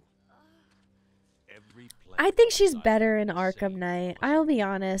long. I think she's better in Arkham Knight. I'll be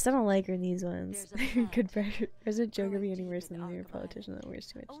honest, I don't like her in these ones. Could President Joker be any worse than a politician that wears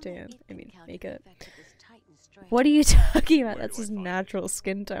too much tan? I mean, makeup. What are you talking about? That's his natural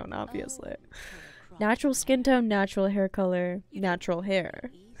skin tone, obviously. Natural skin tone, natural hair color, natural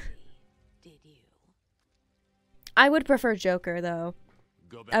hair. I would prefer Joker, though.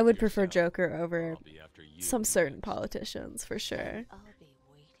 I would prefer Joker over some certain politicians, for sure.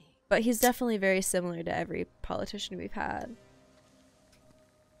 But he's definitely very similar to every politician we've had.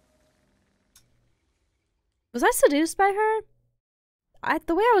 Was I seduced by her?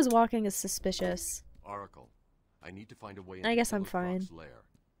 The way I was walking is suspicious. Oracle, I need to find a way I guess I'm fine. Lair.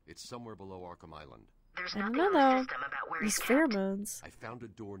 It's somewhere below Arkham Island. There's I don't nothing know, in the though. system about where These he's kept. pheromones. I found a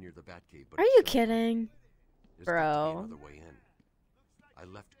door near the Batcave, but Are it's you shut. kidding? There's got to be Bro. another way in. I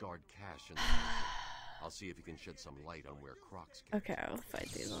left guard Cash in the mansion. I'll see if he can shed some light on where Croc's kept. Okay, I'll fight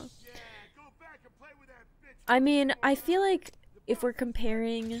these ones. I mean, I feel like if we're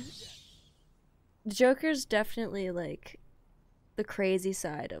comparing, Joker's definitely like the crazy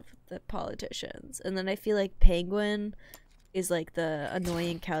side of the politicians, and then I feel like Penguin is like the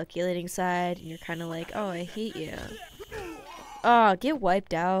annoying, calculating side, and you're kind of like, oh, I hate you. Oh, get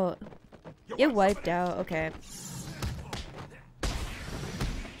wiped out. Get wiped out. Okay.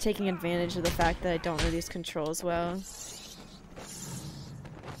 Taking advantage of the fact that I don't know these controls well.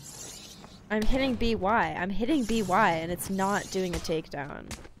 I'm hitting BY. I'm hitting BY and it's not doing a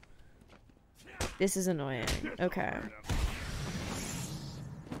takedown. This is annoying. Okay.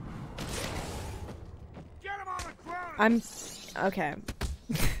 I'm... Okay.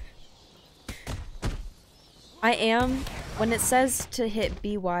 I am... When it says to hit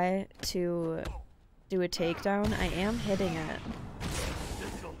BY to do a takedown, I am hitting it.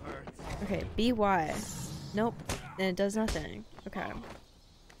 Okay, BY. Nope. And it does nothing. Okay.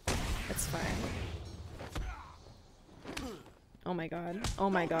 That's fine. Oh my god.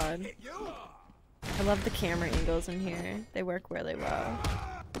 Oh my god. I love the camera angles in here. They work really well.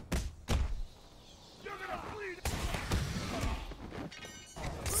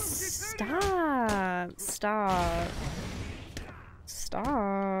 Stop. Stop.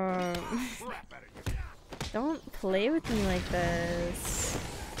 Stop. Don't play with me like this.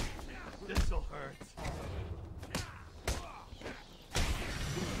 This'll hurt.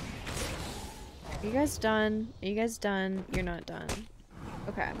 Are you guys done? Are you guys done? You're not done.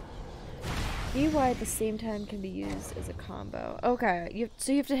 Okay. BY at the same time can be used as a combo. Okay,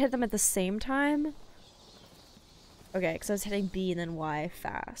 so you have to hit them at the same time? Okay, because I was hitting B and then Y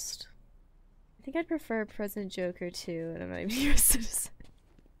fast. I think I'd prefer President Joker too, and I'm not even a US citizen.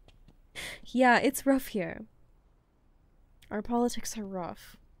 Yeah, it's rough here. Our politics are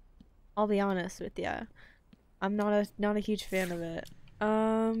rough. I'll be honest with ya. I'm not a huge fan of it.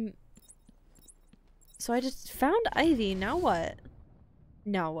 So I just found Ivy. Now what?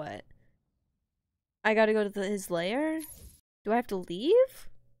 Now what? I gotta go to his lair? Do I have to leave?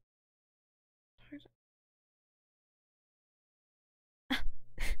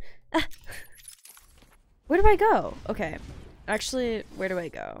 Where do I go? Okay. Actually, where do I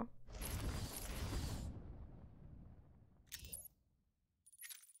go?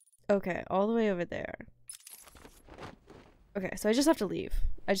 Okay, all the way over there. Okay, so I just have to leave.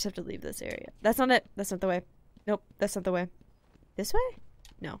 I just have to leave this area. That's not it. That's not the way. Nope, that's not the way. This way?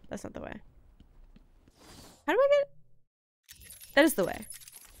 No, that's not the way. How do I get... That is the way.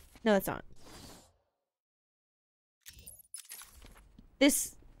 No, that's not.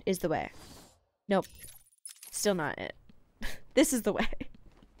 This is the way. Nope. Still not it. This is the way.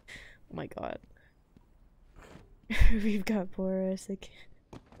 Oh my god. We've got Boris.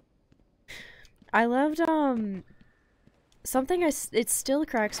 I loved, something it still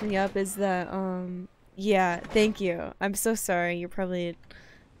cracks me up is that, yeah, thank you. I'm so sorry. You're probably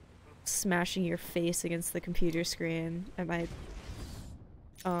smashing your face against the computer screen at my,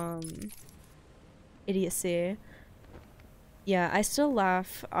 idiocy. Yeah, I still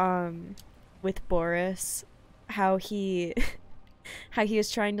laugh, with Boris, how he was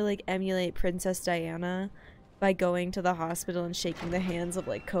trying to, like, emulate Princess Diana by going to the hospital and shaking the hands of,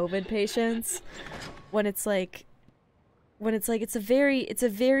 like, COVID patients, when it's a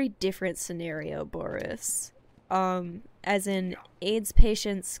very different scenario, Boris. As in, AIDS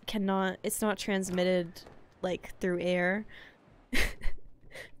patients it's not transmitted, like, through air.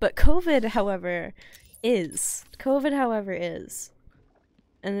 But COVID, however, is.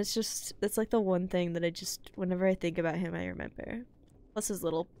 And it's like the one thing that whenever I think about him, I remember. Plus his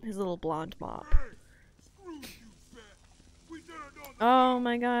little blonde mop. Oh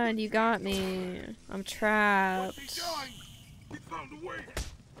my god, you got me. I'm trapped.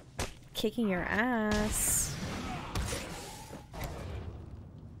 Kicking your ass.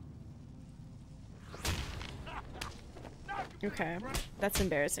 Okay, that's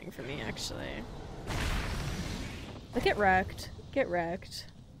embarrassing for me, actually. But get wrecked. Get wrecked.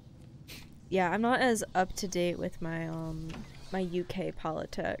 Yeah, I'm not as up to date with my my UK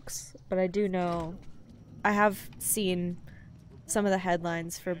politics, but I do know I have seen some of the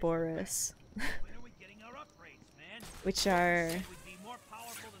headlines for Boris, which are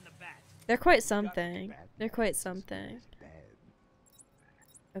they're quite something. They're quite something.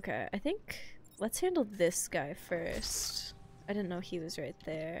 Okay, I think let's handle this guy first. I didn't know he was right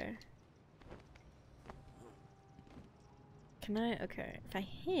there. Can I? Okay, if I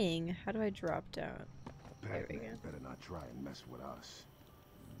hang, how do I drop down? There we go. Better not try and mess with us.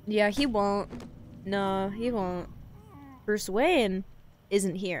 Yeah, he won't. No, he won't. Bruce Wayne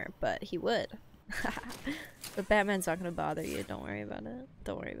isn't here, but he would. But Batman's not gonna bother you. Don't worry about it.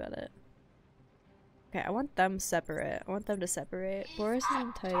 Don't worry about it. Okay, I want them separate. I want them to separate. Boris is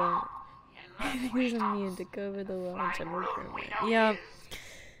entitled. He's immune to COVID, the law, general recruitment. Yeah.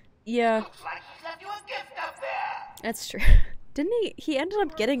 Yeah. That's true. Didn't he? He ended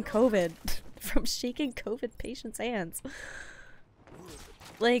up getting COVID from shaking COVID patients' hands.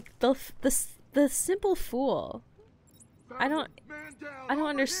 Like the simple fool. I don't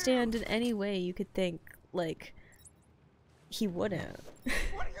understand in any way you could think like he wouldn't.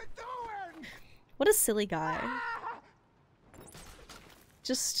 What are you doing? What a silly guy.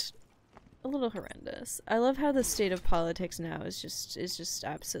 Just a little horrendous. I love how the state of politics now is just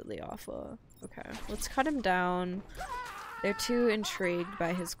absolutely awful. Okay, let's cut him down. They're too intrigued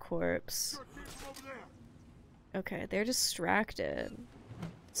by his corpse. Okay, they're distracted.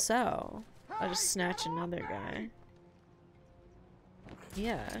 So, I'll just snatch another guy.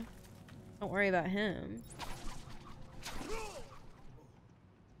 Yeah. Don't worry about him.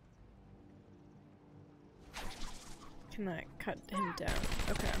 Can I cut him down?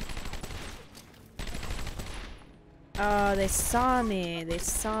 Okay. Oh, they saw me. They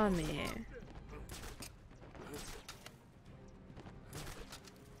saw me.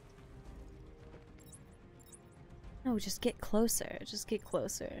 No, just get closer. Just get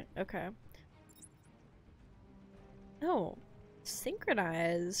closer. Okay. Oh.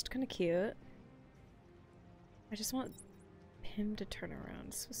 Synchronized. Kinda cute. I just want him to turn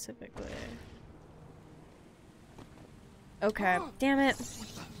around specifically. Okay. Damn it.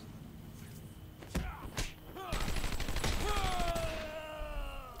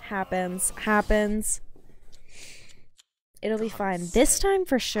 Happens. Happens. It'll be fine. This time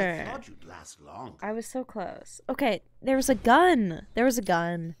for sure. I thought you'd last long. I was so close. Okay, there was a gun. There was a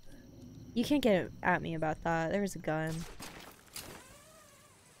gun. You can't get at me about that. There was a gun.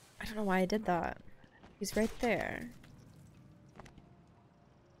 I don't know why I did that. He's right there.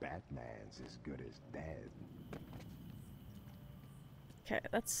 Batman's as good as dead. Okay,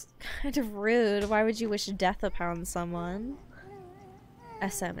 that's kind of rude. Why would you wish death upon someone?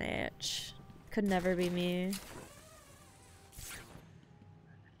 SMH. Could never be me.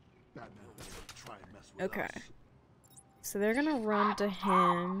 Okay. So they're gonna run to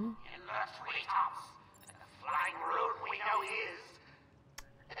him.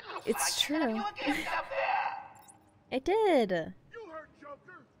 It's true. It did.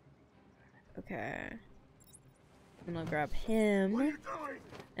 Okay. I'm gonna grab him.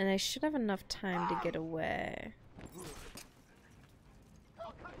 And I should have enough time to get away.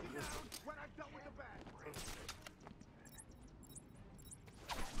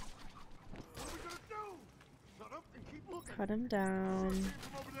 Cut him down.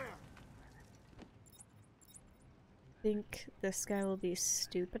 Think this guy will be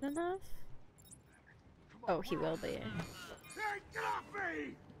stupid enough? Oh, he will be.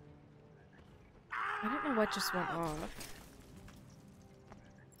 I don't know what just went off.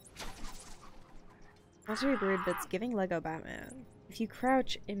 Monster bird, but it's giving Lego Batman. If you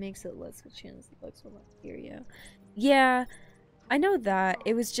crouch, it makes it less of a chance the bugs will not hear you. Yeah, I know that.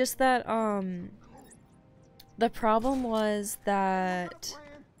 It was just that, the problem was that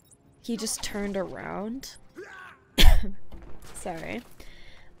he just turned around. Sorry.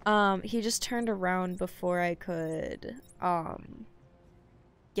 He just turned around before I could,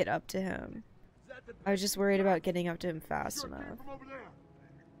 get up to him. I was just worried about getting up to him fast enough.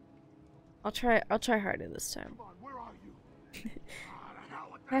 I'll try harder this time.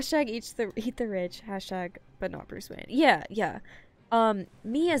 Hashtag eat the rich. Hashtag but not Bruce Wayne. Yeah, yeah.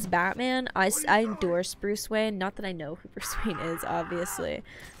 Me as Batman, I endorse Bruce Wayne. Not that I know who Bruce Wayne is, obviously.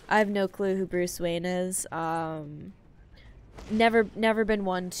 I have no clue who Bruce Wayne is. never been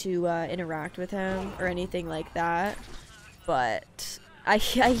one to interact with him or anything like that, but I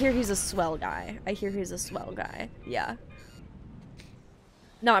hear he's a swell guy. Yeah.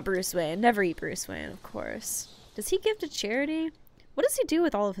 Not Bruce Wayne. Never eat Bruce Wayne, of course. Does he give to charity? What does he do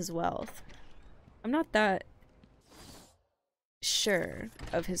with all of his wealth? I'm not that sure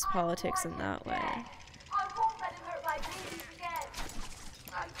of his politics in that way. I won't let him hurt my babies again.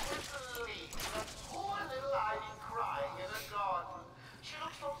 I can't believe that poor little Ivy crying in a garden. She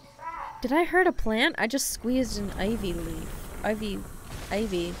looks so sad. Did I hurt a plant? I just squeezed an ivy leaf. Ivy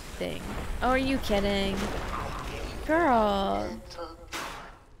thing. Oh, are you kidding? Girl.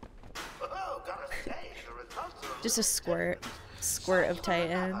 Oh, gotta say, the results are Just a squirt of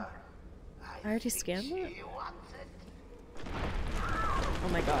Titan. I already scanned that? she wants it. Oh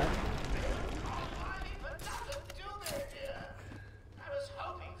my god. I was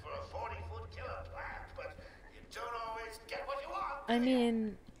hoping for a 40-foot killer plant, but you don't always get what you want. I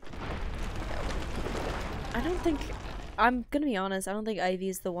mean, I don't think, I'm gonna be honest, I don't think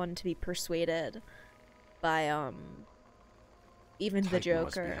Ivy's the one to be persuaded by, even the Titan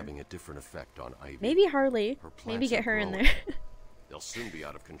must be Joker. having a different effect on Ivy. Maybe Harley. Her Maybe plants get are her in growing. there. They'll soon be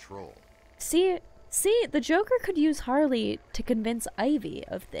out of control. See, the Joker could use Harley to convince Ivy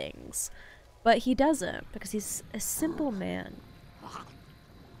of things, but he doesn't because he's a simple man.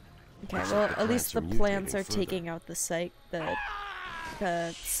 Okay, well, at least the plants are taking out the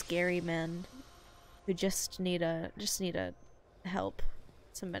scary men who just need a help,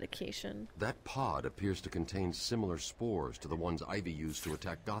 some medication. That pod appears to contain similar spores to the ones Ivy used to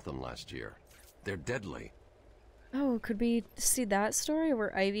attack Gotham last year. They're deadly. Oh, could we see that story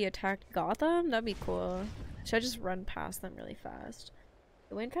where Ivy attacked Gotham? That'd be cool. Should I just run past them really fast?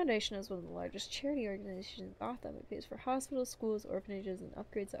 The Wayne Foundation is one of the largest charity organizations in Gotham. It pays for hospitals, schools, orphanages, and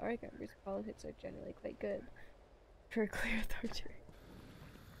upgrades at Arkham, whose politics are generally quite good. For a clear authority.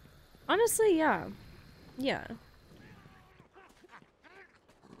 Honestly, yeah. Yeah.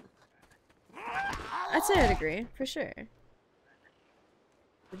 I'd say I'd agree, for sure.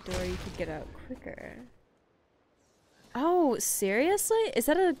 The door you could get out quicker. Oh, seriously? Is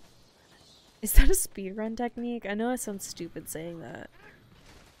that a speedrun technique? I know it sounds stupid saying that.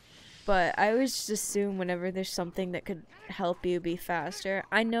 But I always just assume whenever there's something that could help you be faster.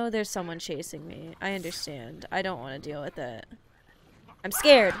 I know there's someone chasing me. I understand. I don't want to deal with it. I'm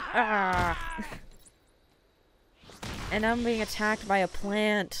scared. Ah. And I'm being attacked by a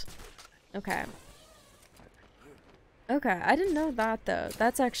plant. Okay. Okay, I didn't know that though.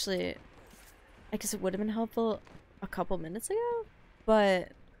 That's actually, I guess it would have been helpful a couple minutes ago, but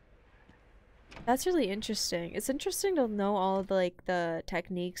that's really interesting. It's interesting to know all of the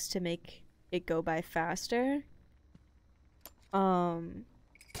techniques to make it go by faster. Because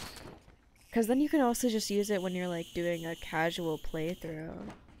then you can also just use it when you're like doing a casual playthrough.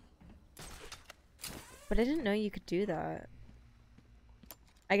 But I didn't know you could do that.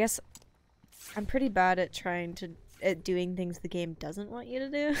 I guess I'm pretty bad at doing things the game doesn't want you to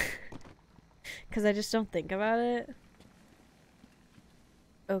do. Because I just don't think about it.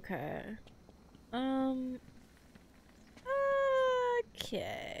 Okay. Okay.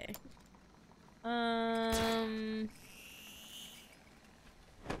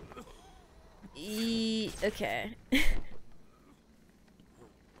 Okay.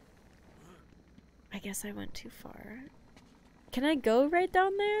 I guess I went too far. Can I go right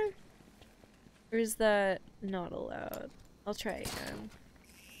down there? Or is that not allowed? I'll try again.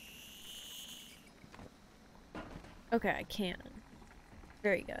 Okay, I can.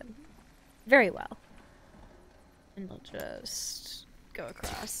 Very good. Very well. And I'll just go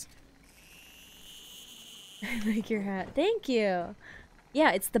across. I like your hat. Thank you!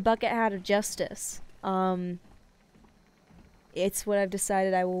 Yeah, it's the bucket hat of justice. It's what I've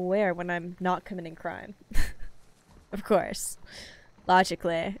decided I will wear when I'm not committing crime. Of course.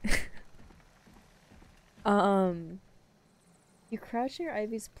 Logically. You crouch near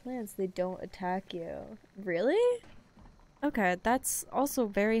Ivy's plants, they don't attack you. Really? Okay, that's also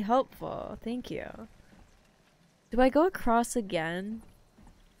very helpful. Thank you. Do I go across again?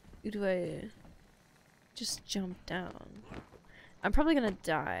 Or do I just jump down? I'm probably gonna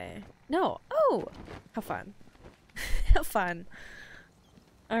die. No! Oh! How fun. How fun.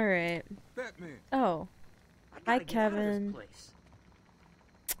 Alright. Batman. Oh. Hi, Kevin.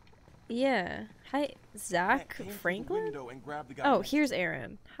 Yeah. Hi, Zach Franklin? Oh, here's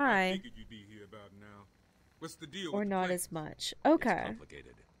Aaron. Hi. What's the deal Or with the not plants? as much. Okay.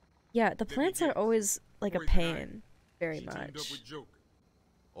 Yeah, the plants are always like a pain. Very She teamed up much. with Joker.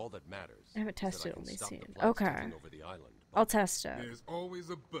 All that matters. I haven't is that tested, can only stop the seen. plants Okay. taking over the island, I'll test it. There's always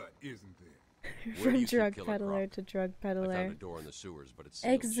a but, isn't there? Where do From you keep drug Killer peddler Croc? to drug I found peddler. a door in the sewers, but it's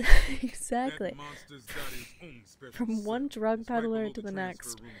sealed. Exactly. That monster's got his own special From one cell. drug It's right peddler below to the transfer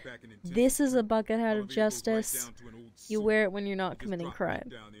next. room back in intensive This is a treatment. bucket hat of Elevator goes right justice. down to an old You sewer. wear it when you're You not just committing drop crime.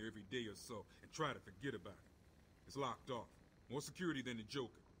 me down there every day or so and try to forget about it. It's locked off. More security than the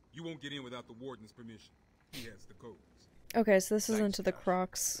Joker. You won't get in without the warden's permission. He has the codes. Okay, so this is Thanks, into the Cash.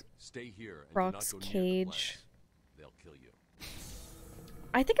 Crocs. Stay here and Croc's do not go near the cage. plants. They'll kill you.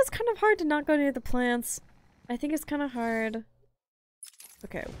 I think it's kind of hard to not go near the plants. I think it's kind of hard.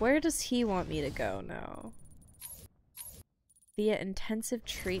 Okay, where does he want me to go now? Via intensive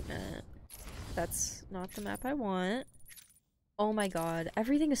treatment. That's not the map I want. Oh my god,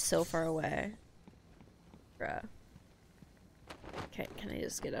 everything is so far away. Bruh. Okay, can I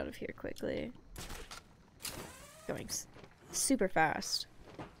just get out of here quickly? Going super fast.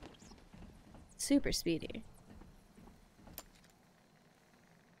 Super speedy.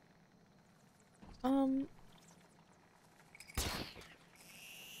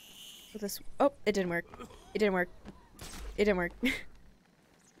 This. Oh, it didn't work. It didn't work. It didn't work.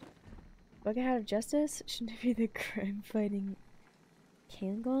 Bucket hat of justice? Shouldn't it be the crime fighting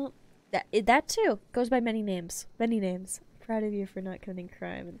Kangol? That too goes by many names. Many names. Proud of you for not committing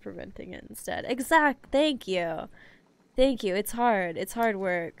crime and preventing it instead. Thank you. Thank you. It's hard. It's hard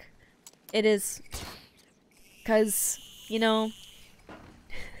work. It is. 'Cause, you know,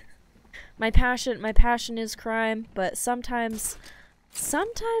 my passion is crime, but sometimes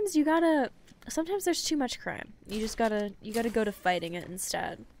you gotta, sometimes there's too much crime. You gotta go to fighting it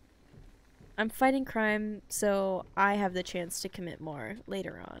instead. I'm fighting crime so I have the chance to commit more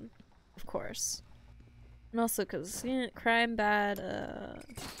later on, of course. And also because, crime bad,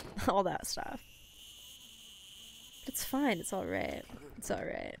 all that stuff. But it's fine, it's alright. It's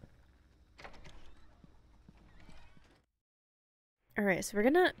alright. Alright, so we're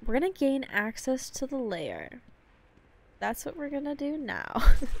gonna gain access to the lair. That's what we're gonna do now.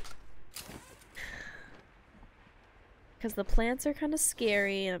 Because the plants are kind of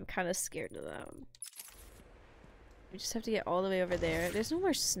scary and I'm kind of scared of them. We just have to get all the way over there. There's no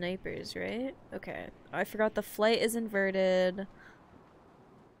more snipers, right? Okay. Oh, I forgot the flight is inverted.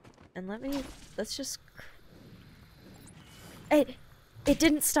 And let's just... It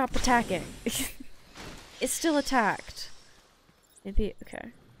didn't stop attacking. It still attacked. Maybe,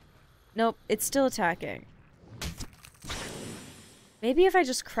 okay. Nope, it's still attacking. Maybe if I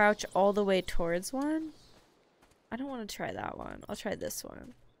just crouch all the way towards one? I don't want to try that one. I'll try this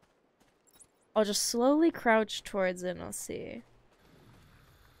one. I'll just slowly crouch towards it and I'll see.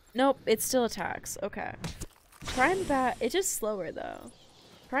 Nope, it still attacks. Okay. Crime bad. It's just slower though.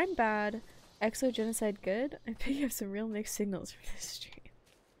 Crime bad. Exogenocide good. I pick up some real mixed signals from this stream.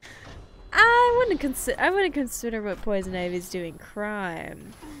 I wouldn't consider what Poison Ivy's doing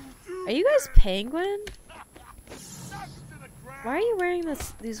crime. Are you guys Penguin? Why are you wearing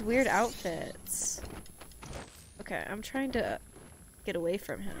these weird outfits? Okay, I'm trying to get away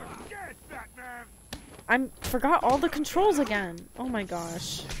from him. Forgot all the controls again. Oh my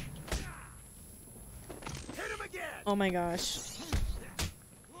gosh. Oh my gosh.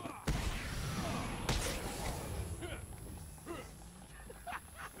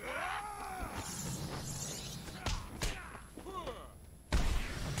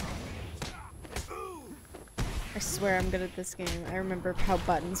 I swear I'm good at this game. I remember how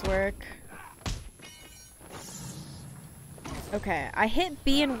buttons work. Okay, I hit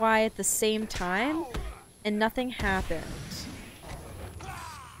B and Y at the same time, and nothing happened.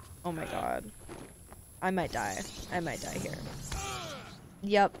 Oh my god. I might die. I might die here.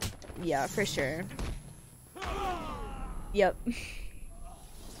 Yup. Yeah, for sure. Yep.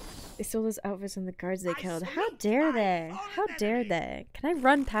 They stole those outfits from the guards they killed. How dare they? How dare they? Can I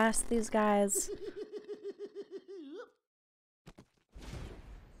run past these guys?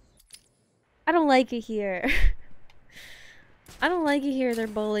 I don't like it here. I don't like it here. They're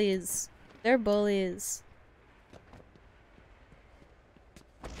bullies. They're bullies.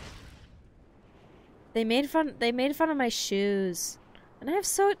 They made fun of my shoes. And I have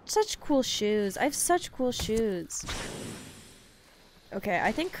such cool shoes. I have such cool shoes. Okay,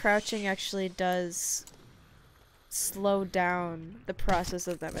 I think crouching actually does slow down the process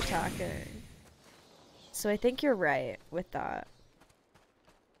of them attacking. So I think you're right with that.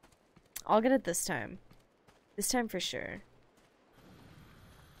 I'll get it this time. This time for sure.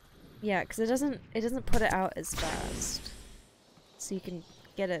 Yeah, because it doesn't put it out as fast. So you can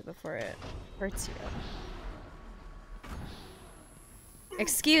get it before it hurts you.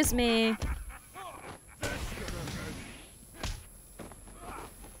 Excuse me.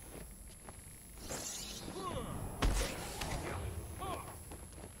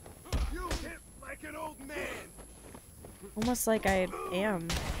 You hit almost like I am.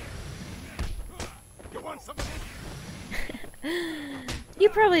 You want some of this? You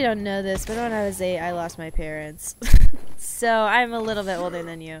probably don't know this, but when I was 8, I lost my parents. So I'm a little bit older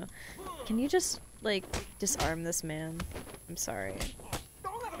than you. Can you just, like, disarm this man? I'm sorry.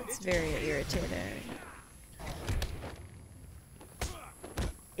 It's very irritating.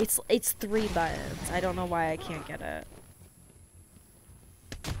 It's 3 buttons. I don't know why I can't get it.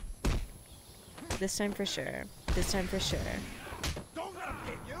 This time for sure. This time for sure.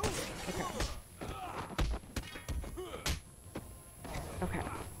 Okay. Okay.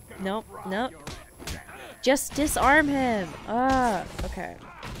 Nope. Nope. Just disarm him. Ah. Okay.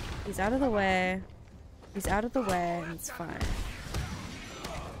 He's out of the way. He's out of the way, and it's fine.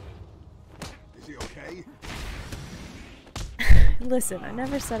 Is he okay? Listen, I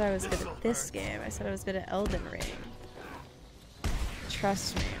never said I was good at this game. I said I was good at Elden Ring.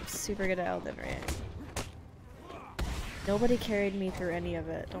 Trust me, I'm super good at Elden Ring. Nobody carried me through any of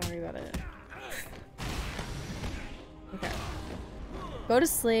it. Don't worry about it. Okay. Go to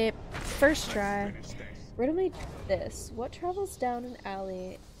sleep. First try. Riddle me this. What travels down an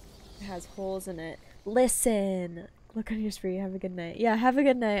alley has holes in it? Listen. Look on your screen. Have a good night. Yeah, have a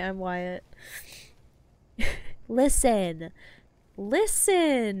good night. I'm Wyatt. Listen.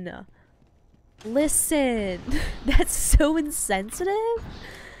 Listen. Listen. That's so insensitive.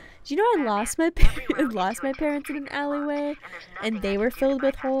 Do you know I lost my parents in an alleyway, and they were filled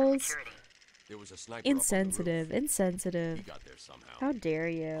with holes? There was a sniper Insensitive. Insensitive. He got there somehow. How dare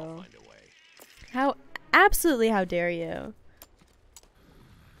I'll you? find a way. How absolutely how dare you?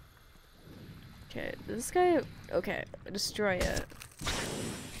 Okay, this guy. Okay, destroy it.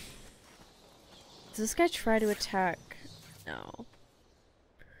 Does this guy try to attack? No.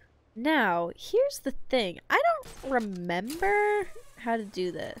 Now, here's the thing. I don't remember how to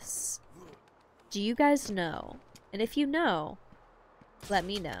do this. Do you guys know? And if you know, let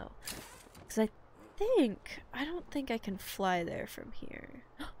me know. Because I don't think I can fly there from here.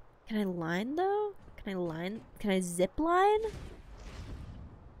 Can I line though? Can I line? Can I zip line?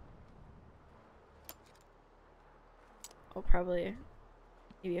 Oh, probably.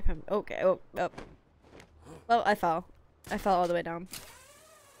 Maybe if I'm okay. Oh, oh. Well, I fell. I fell all the way down.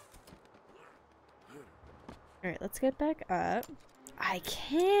 Alright, let's get back up. I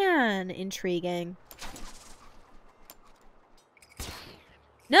can! Intriguing.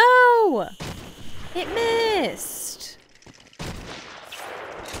 No! It missed!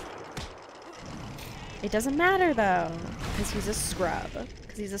 It doesn't matter though, because he's a scrub.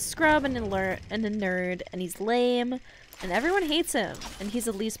 Because he's a scrub and a nerd, and he's lame, and everyone hates him, and he's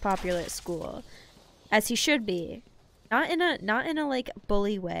the least popular at school. As he should be. Not in a like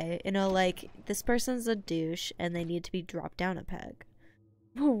bully way, in a like this person's a douche and they need to be dropped down a peg.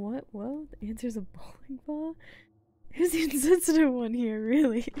 Whoa, what? Whoa, the answer's a bowling ball? Who's the insensitive one here,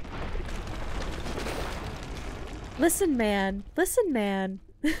 really? Listen, man. Listen, man.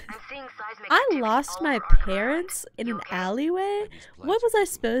 I lost my parents in an alleyway? What was I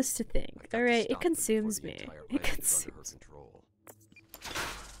supposed to think? Alright, it consumes me. It consumes me.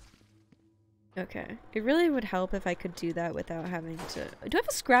 Okay. It really would help if I could do that without having to... Do I have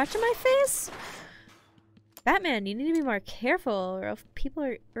a scratch on my face? Batman, you need to be more careful or else people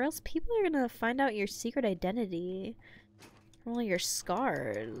are gonna find out your secret identity. All your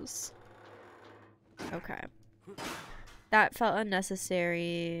scars. Okay. That felt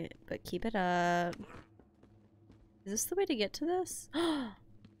unnecessary, but keep it up. Is this the way to get to this? Wow.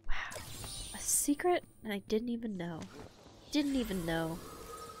 A secret and I didn't even know. Didn't even know.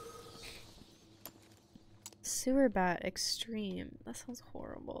 Sewer bat extreme. That sounds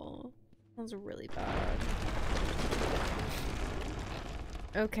horrible. Sounds really bad.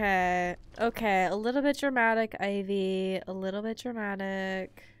 Okay. Okay, a little bit dramatic, Ivy. A little bit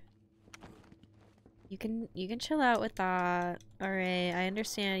dramatic. You can chill out with that. Alright, I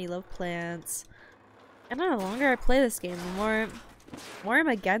understand you love plants. I don't know, the longer I play this game, the more I'm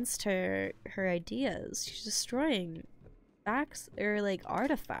against her ideas. She's destroying facts or like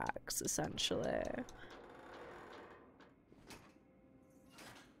artifacts, essentially.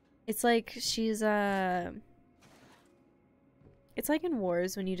 It's like she's it's like in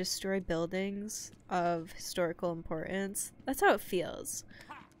wars when you destroy buildings of historical importance. That's how it feels.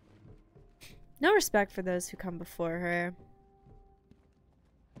 No respect for those who come before her.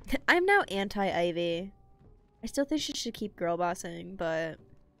 I'm now anti-Ivy. I still think she should keep girl bossing, but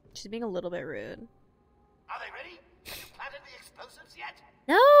she's being a little bit rude. Are they ready? Have you planted the explosives yet?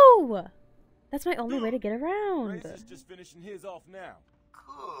 No! That's my only way to get around. Grace is just finishing his off now.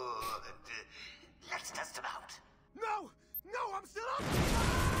 Good. Let's test him out. No! No, I'm still up!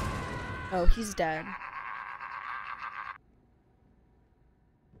 Oh, he's dead.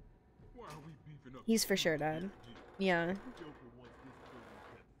 Why are we beefing up? He's for sure dead. Yeah. Joker wants this building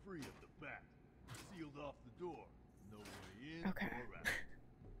kept free at the back. Sealed off the door. No way in Okay. or out.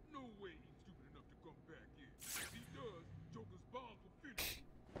 No way he's stupid enough to come back in. If he does, Joker's bombs will finish.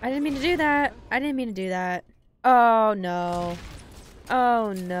 I didn't mean to do that. I didn't mean to do that. Oh no.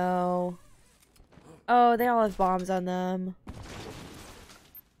 Oh no. Oh, they all have bombs on them.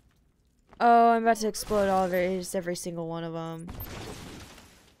 Oh, I'm about to explode all of it. Just every single one of them.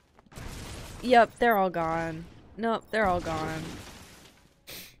 Yep, they're all gone. Nope, they're all gone.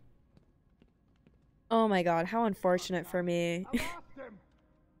 Oh my god, how unfortunate for me.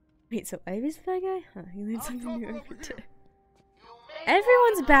 Wait, so Ivy's the bad guy? Huh, he leads something new every day.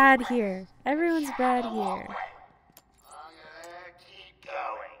 Everyone's bad here. Everyone's bad here. Keep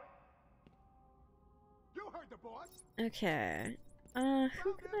going. You heard the boss. Okay.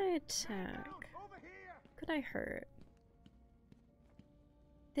 Who can I attack? Who could I hurt?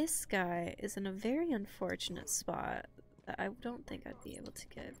 This guy is in a very unfortunate spot that I don't think I'd be able to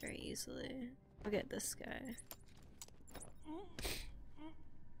get very easily. I'll get this guy.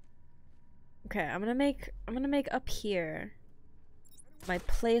 Okay, I'm gonna make up here my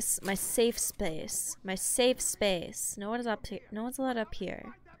place, my safe space. My safe space. No one's up here. No one's allowed up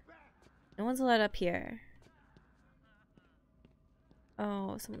here. No one's allowed up here.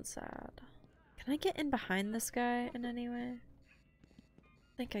 Oh, someone's sad. Can I get in behind this guy in any way?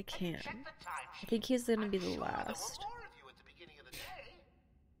 I think I can. I think he's gonna be the last.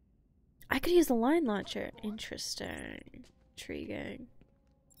 I could use the line launcher. Interesting. Intriguing.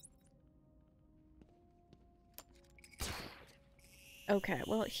 Okay,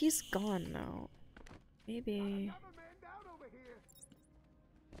 well, he's gone now. Maybe...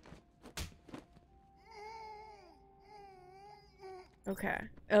 Okay.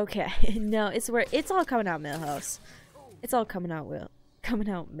 Okay. No, it's all coming out Millhouse. It's all coming out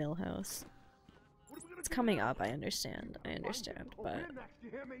Millhouse. It's coming up, I understand, but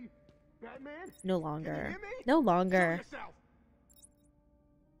no longer. No longer.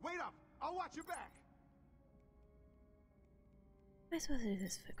 Wait up! I'll watch your back. Am I supposed to do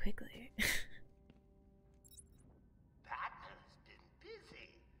this quickly? Batman's been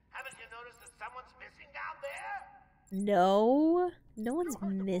busy. Haven't you noticed that someone's missing down there? No. No one's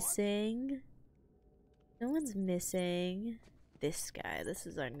missing. No one's missing. This guy. This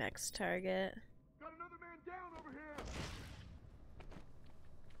is our next target. Got another man down over here.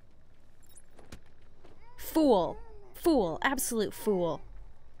 Fool. Fool. Absolute fool.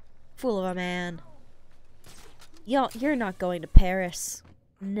 Fool of a man. You're not going to Paris.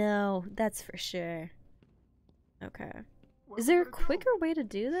 No, that's for sure. Okay. Is there a quicker way to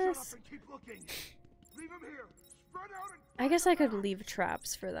do this? I guess I could leave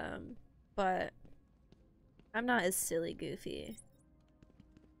traps for them, but I'm not as silly goofy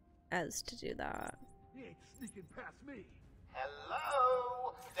as to do that. He ain't sneaking past me.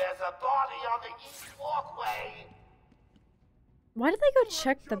 Hello? There's a body on the east walkway. Why did they go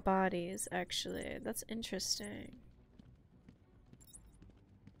check the bodies, actually? That's interesting.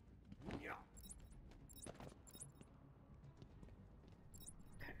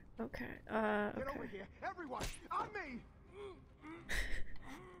 Okay, okay. Get over here, everyone! On me!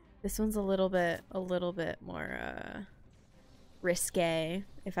 This one's a little bit more, risque,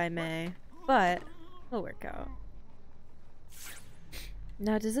 if I may. But, it'll work out.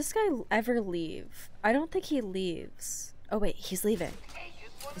 Now, does this guy ever leave? I don't think he leaves. Oh wait, he's leaving.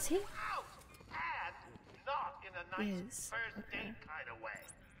 Is he? Is. Okay.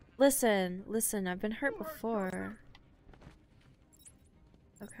 Listen, I've been hurt before.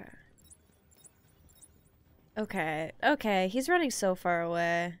 Okay, he's running so far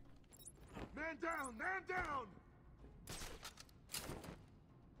away. Man down, man down!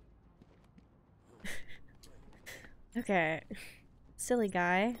 Okay. Silly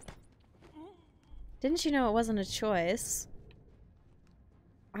guy. Didn't you know it wasn't a choice?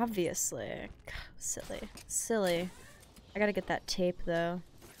 Obviously. God, silly. I gotta get that tape though.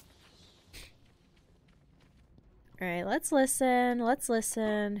 Alright, let's listen.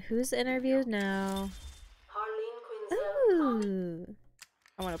 Who's interviewed now? Ooh.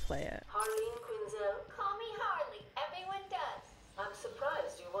 I wanna play it. Harleen Quinzel. Call me Harley. Everyone does. I'm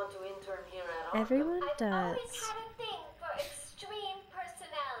surprised you want to intern here at Arkham. Everyone does. I've always had a thing for extreme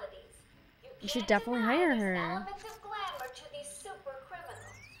personalities. You should definitely hire her. Element of glamour to these super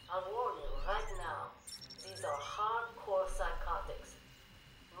criminals. I'll warn you right now. These are hardcore psychotics.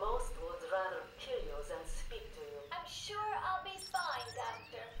 Most would rather kill you than speak to you. I'm sure I'll be fine,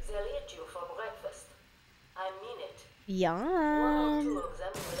 Doctor. They'll eat you for breakfast. I mean it. Yum. One or two of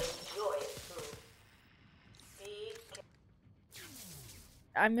them will enjoy it too.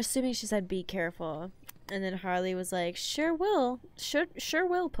 I'm assuming she said be careful. And then Harley was like, sure will. Sure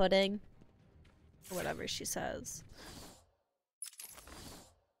will, Pudding. Or whatever she says.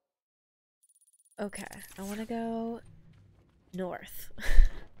 Okay, I want to go north.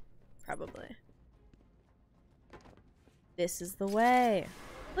 Probably. This is the way.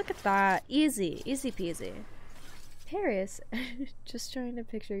 Look at that. Easy. Easy peasy. Paris. Just trying to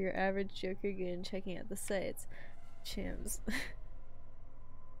picture your average Joker goon checking out the sites. Chams.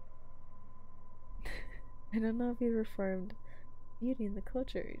 I don't know if you reformed beauty in the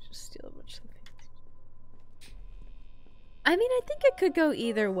culture or you just steal a bunch of things. I mean, I think it could go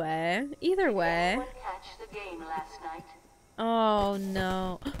either way. Either way. Did anyone catch the game last night? Oh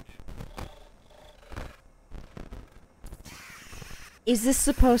no. Is this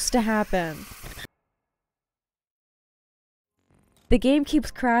supposed to happen? The game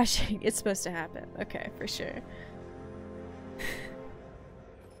keeps crashing. It's supposed to happen. Okay, for sure.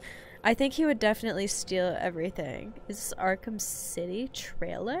 I think he would definitely steal everything. Is this Arkham City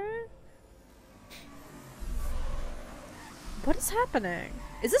trailer? What is happening?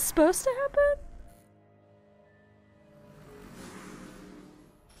 Is this supposed to happen?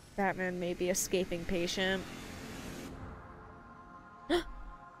 Batman may be escaping patient.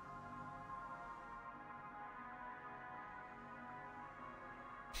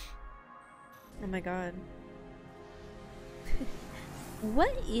 Oh my god.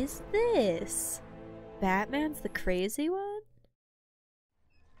 What is this? Batman's the crazy one?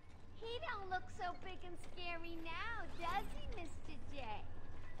 He don't look so big and scary now, does he, Mr. J?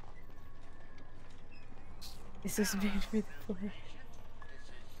 This is made for the play.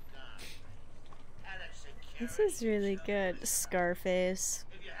 This is really good. Scarface.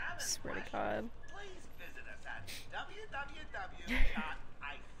 Swear to God.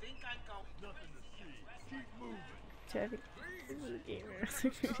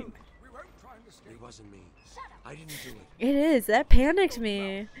 It wasn't me. I didn't do it. It is. That panicked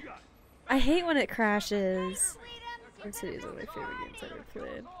me. I hate when it crashes. Arkham City is one of my favorite games I've ever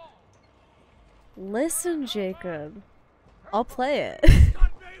played. Listen, Jacob. I'll play it.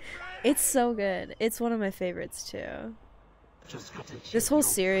 It's so good. It's one of my favorites too. This whole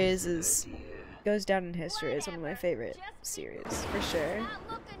series goes down in history as one of my favorite series, for sure.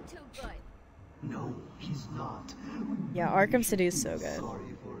 No, he's not. Yeah, Arkham City is so good.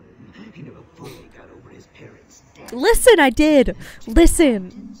 Sorry for him. He never fully got over his parents' death. Listen, I did!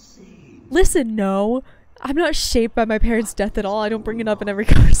 Listen! Listen, no. I'm not shaped by my parents' death at all. I don't bring it up in every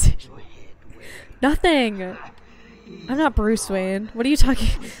conversation. Nothing! I'm not Bruce Wayne. What are you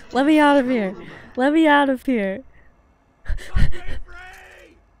talking? Let me out of here. Let me out of here.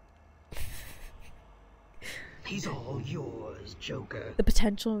 He's all yours, Joker. The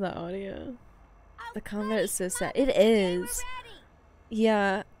potential of the audio. The combat is so sad. It is.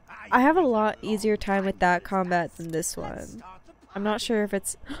 Yeah. I have a lot easier time with that combat than this one. I'm not sure if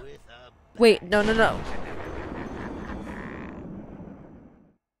it's... Wait, no, no, no.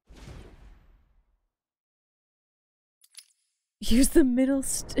 Use the middle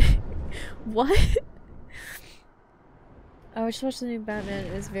stick. What? I just watched the new Batman.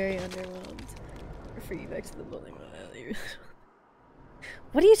 It was very underwhelmed. For you back to the building.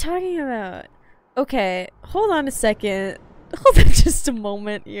 What are you talking about? Okay, hold on a second. Hold on just a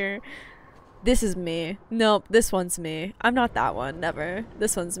moment here. This is me. Nope, this one's me. I'm not that one. Never.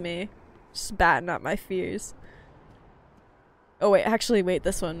 This one's me. Just batting up my fears. Oh wait, actually wait,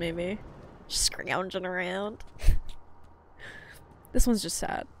 this one maybe. Just scrounging around. This one's just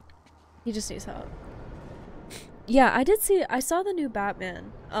sad. He just needs help. Yeah, I saw the new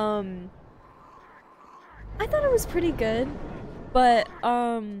Batman. I thought it was pretty good, but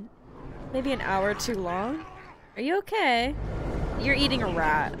maybe an hour too long. Are you okay? You're eating a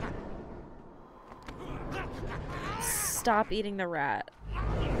rat. Stop eating the rat.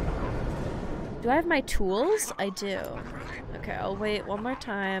 Do I have my tools? I do. Okay, I'll wait one more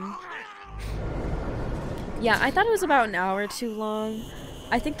time. Yeah, I thought it was about an hour too long.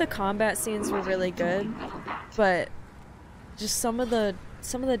 I think the combat scenes were really good, but just some of the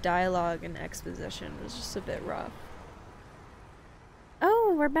dialogue and exposition was just a bit rough.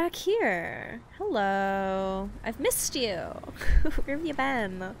 Oh, we're back here. Hello. I've missed you. Where have you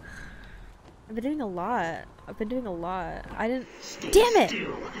been? I've been doing a lot. I didn't... Damn it!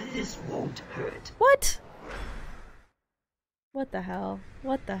 This won't hurt. What? What the hell?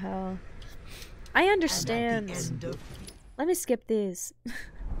 What the hell? I understand. Let me skip these.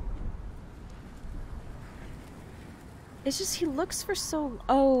 It's just he looks for so...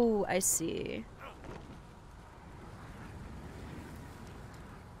 Oh, I see.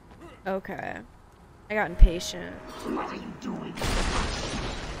 Okay. I got impatient. What are you doing?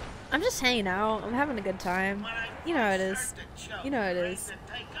 I'm just hanging out. I'm having a good time. You know how it is. You know how it is.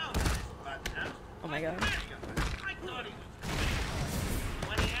 Oh my god.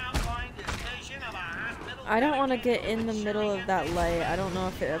 I don't want to get in the middle of that light. I don't know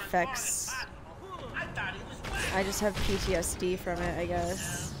if it affects... I just have PTSD from it, I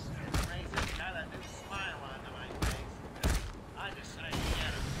guess.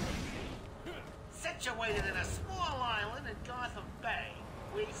 Situated in a small island in Gotham Bay,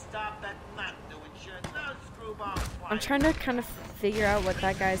 we stopped at night to ensure no screwball flight. I'm trying to kind of figure out what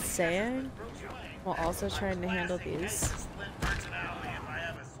that guy's saying, while also trying to handle these.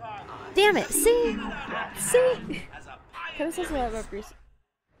 Damn it! See? See? Kind of says a lot about Bruce.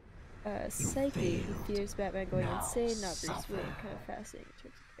 Psyche, who fears Batman going insane, not Bruce Wayne. Kind of fascinating in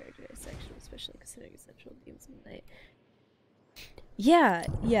terms of character dissection, especially considering essential themes of the night. Yeah,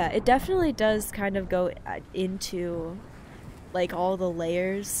 it definitely does kind of go into, like, all the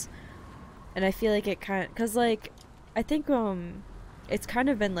layers, and I feel like it kind of, cause, like, I think, it's kind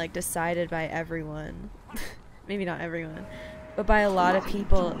of been, like, decided by everyone, maybe not everyone, but by a lot of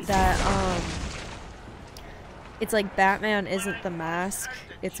people that, it's like Batman isn't the mask,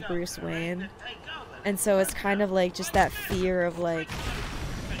 it's Bruce Wayne, and so it's kind of, like, just that fear of, like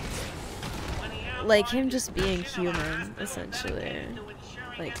him just being human, essentially.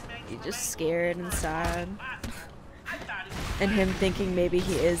 Like, you're just scared and sad. And him thinking maybe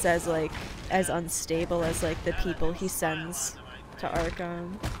he is as, like, as unstable as, like, the people he sends to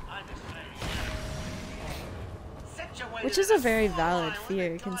Arkham. Which is a very valid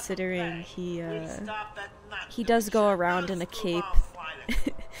fear, considering he does go around in a cape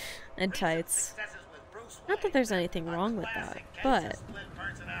and tights. Not that there's anything wrong with that, but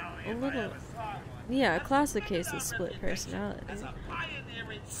a little... Yeah, a classic case of split personality.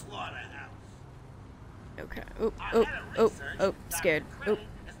 Okay. Oh, scared. Oh.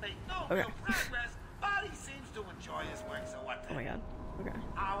 Okay. Oh my god. Okay.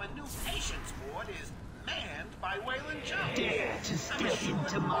 Our new patients ward is manned by Waylon Jones. Dare to step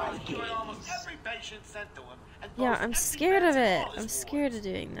into my gaze. Almost every patient sent to him. Yeah, I'm scared of it. I'm scared of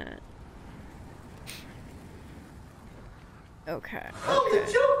doing that. Okay. I'm the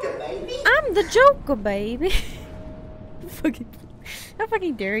Joker, baby. I'm the Joker, baby. How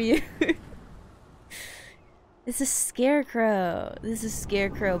fucking dare you? This is Scarecrow. This is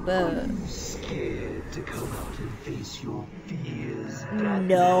Scarecrow Bo. Scared to come out and face your fears?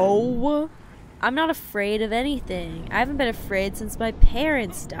 No. I'm not afraid of anything. I haven't been afraid since my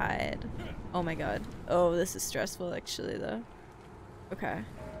parents died. Oh my god. Oh, this is stressful actually though. Okay.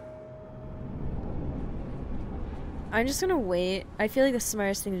 I'm just gonna wait. I feel like the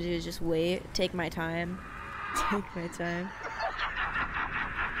smartest thing to do is just wait. Take my time. Take my time.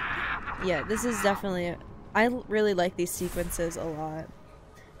 Yeah, this is definitely... I really like these sequences a lot.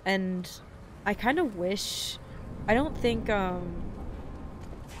 And I kind of wish... I don't think, I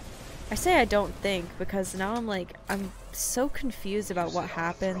say I don't think because now I'm like... I'm so confused about what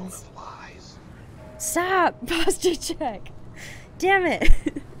happens. Stop! Posture check! Damn it!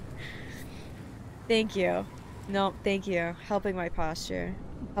 Thank you. No, thank you. Helping my posture.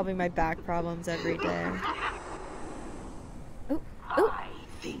 Helping my back problems every day. Oh, oh. I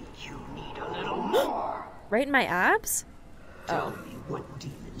think you need a little more. Right in my abs? Tell me, what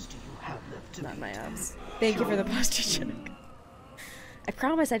demons do you have left to not my abs. Thank you for the posture check. I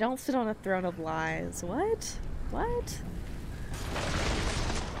promise I don't sit on a throne of lies. What? What?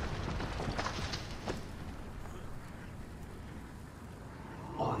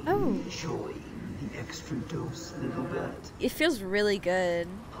 Are you enjoying the extra dose, little bat? It feels really good.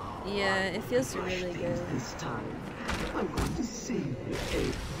 Yeah, it feels really good. This time, I'm going to save you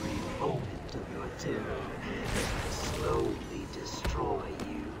every moment of your terror and slowly destroy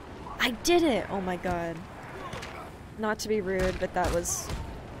you. I did it! Oh my god. Not to be rude, but that was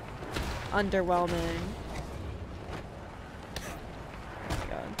underwhelming. Oh my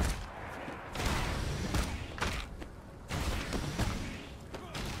god.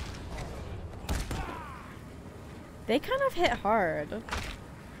 They kind of hit hard.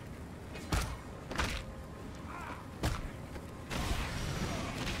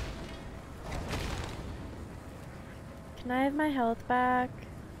 Can I have my health back?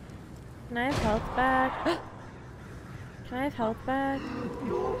 Can I have health back? Can I have health back?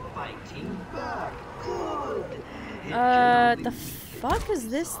 You're fighting back. Good. The fuck is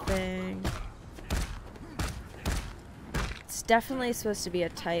this thing? It's definitely supposed to be a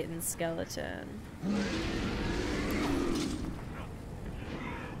Titan skeleton.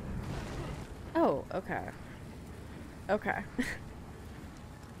 Oh, okay. Okay.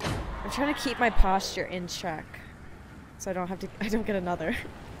 I'm trying to keep my posture in check. So I don't get another.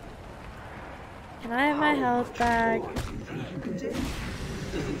 Can I have my health back? Does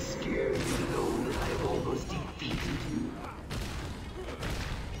it scare you to know that I've almost defeated you?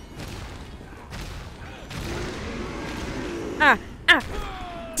 Ah!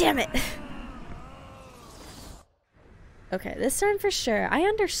 Damn it! Okay, this time for sure. I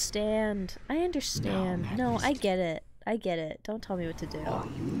understand. No, I get it. Don't tell me what to do.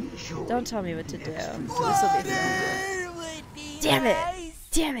 Don't tell me what to do. This will be fun.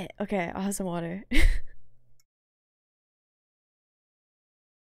 Damn it! Okay, I'll have some water.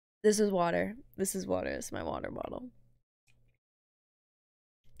 This is water. This is my water bottle.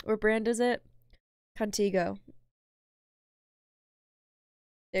 What brand is it? Contigo.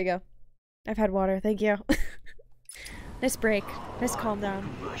 There you go. I've had water. Thank you. Nice break. Nice calm down.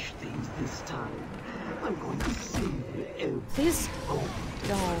 Rush things this time. I'm going to save you. Please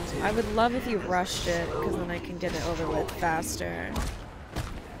don't. I would love if you rushed it, because then I can get it over with faster.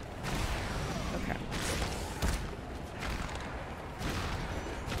 Okay.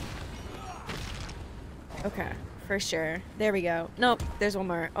 Okay, for sure. There we go. Nope, there's one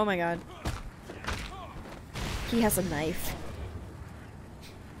more. Oh my god. He has a knife.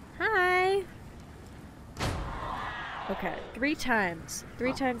 Hi! Okay, 3 times.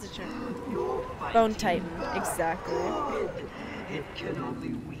 3 times a turn. Bone Titan, exactly. It can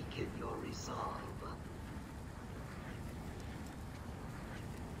only weaken your resolve.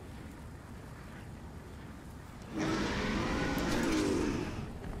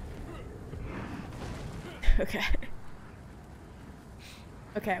 Okay.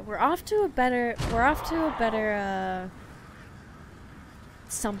 Okay, we're off to a better,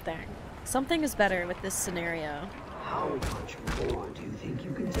 something. Something is better with this scenario. How much more do you think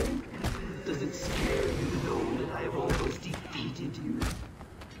you can take? Does it scare you to know that I have almost defeated you?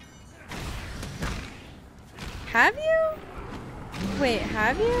 Have you? Wait,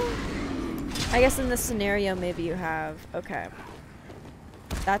 have you? I guess in this scenario, maybe you have. Okay.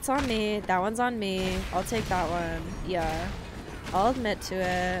 That's on me. That one's on me. I'll take that one. Yeah. I'll admit to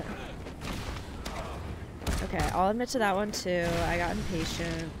it. Okay, I'll admit to that one too. I got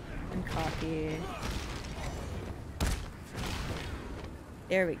impatient and cocky.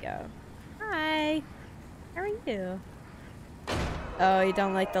 There we go. Hi. How are you? Oh, you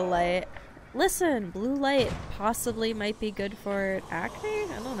don't like the light. Listen, blue light possibly might be good for acne?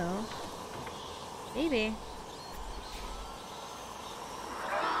 I don't know. Maybe.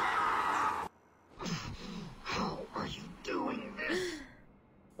 How are you doing this?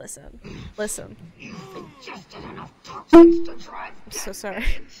 Listen. You've ingested enough toxins to drive I'm so sorry.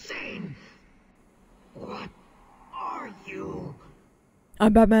 insane. What are you?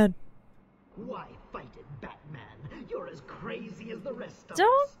 I'm Batman. Why fight it, Batman? You're as crazy as the rest of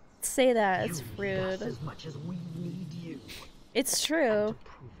Don't us. say that. It's You need us rude. as much as we need you. It's true.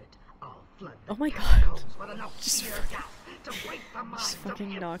 Prove it. I'll flood the Oh my god. catacombs with enough tear gas to break the minds Just of fucking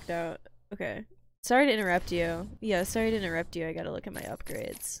every knocked out. Okay. Sorry to interrupt you. Yeah, sorry to interrupt you. I gotta look at my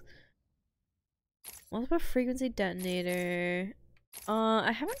upgrades. Multiple frequency detonator.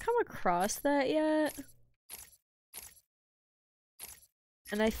 I haven't come across that yet.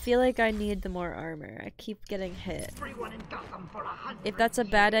 And I feel like I need the more armor. I keep getting hit. everyone in Gotham for 100 If that's a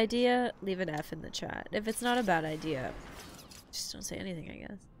bad idea, leave an F in the chat. If it's not a bad idea, just don't say anything, I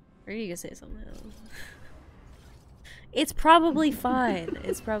guess. Or you can say something else. It's probably fine.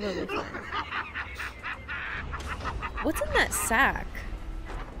 It's probably fine. What's in that sack?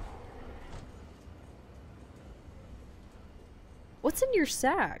 What's in your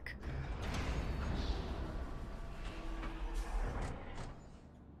sack?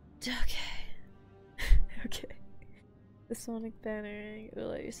 Okay. Okay. The sonic banner will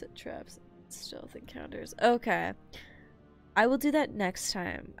let you set traps, stealth encounters. Okay. I will do that next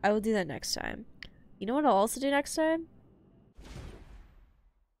time. You know what I'll also do next time?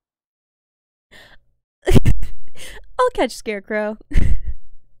 I'll catch Scarecrow.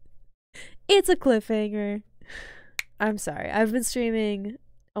 It's a cliffhanger. I'm sorry. I've been streaming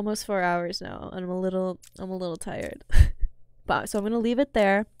almost 4 hours now, and I'm a little tired. But so I'm gonna leave it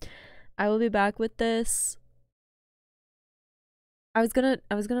there. I will be back with this. I was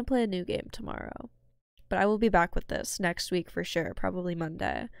gonna play a new game tomorrow, but I will be back with this next week for sure, probably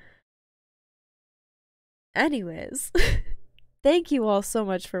Monday. Anyways, thank you all so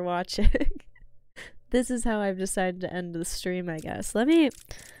much for watching. This is how I've decided to end the stream, I guess. I'm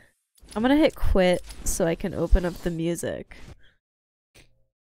gonna hit quit so I can open up the music.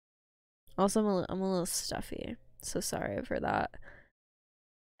 Also, I'm a little stuffy, so sorry for that.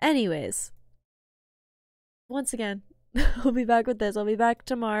 Anyways, once again, I'll be back with this. I'll be back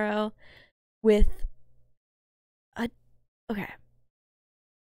tomorrow with a... Okay.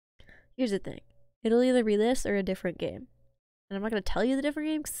 Here's the thing. It'll either be this or a different game. And I'm not going to tell you the different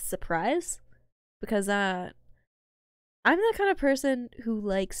game 'cause it's a surprise. Because I'm the kind of person who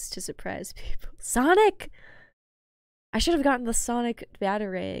likes to surprise people. Sonic! I should have gotten the Sonic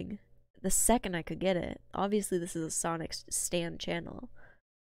Batarang the second I could get it. Obviously, this is a Sonic Stan channel.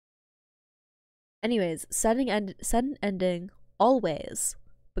 Anyways, sudden ending always,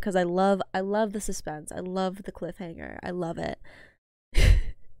 because I love the suspense. I love the cliffhanger. I love it.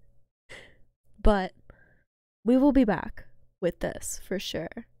 But we will be back with this for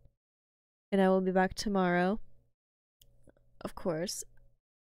sure. And I will be back tomorrow. Of course.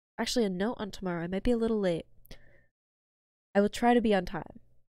 Actually, a note on tomorrow. I might be a little late. I will try to be on time,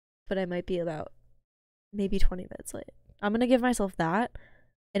 but I might be about maybe 20 minutes late. I'm gonna give myself that.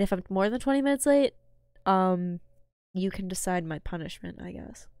 And if I'm more than 20 minutes late, you can decide my punishment, I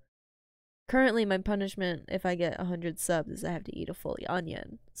guess. Currently, my punishment, if I get 100 subs, is I have to eat a full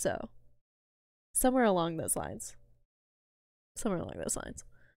onion. So, somewhere along those lines. Somewhere along those lines.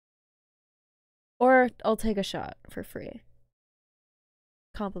 Or I'll take a shot for free.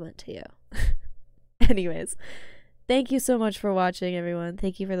 Compliment to you. Anyways, thank you so much for watching, everyone.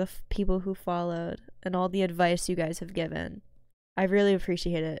 Thank you for the people who followed and all the advice you guys have given. I really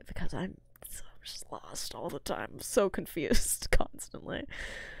appreciate it because I'm so just lost all the time. I'm so confused constantly.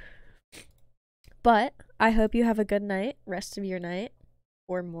 But I hope you have a good night, rest of your night,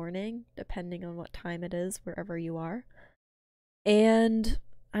 or morning, depending on what time it is, wherever you are. And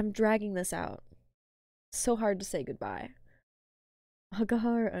I'm dragging this out. So hard to say goodbye.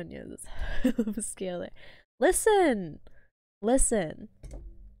 Alcohol or onions? Scale it. Listen!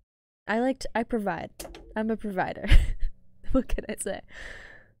 I provide. I'm a provider. What can I say?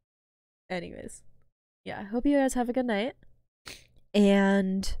 Anyways. Yeah, I hope you guys have a good night.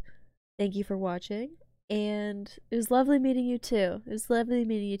 And thank you for watching. And it was lovely meeting you too. It was lovely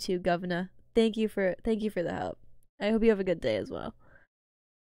meeting you too, Governor. Thank you for the help. I hope you have a good day as well.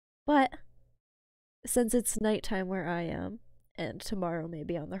 But since it's nighttime where I am, and tomorrow may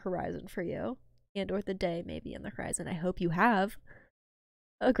be on the horizon for you, and or the day may be on the horizon, I hope you have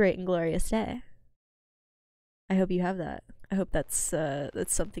a great and glorious day. I hope you have that. I hope that's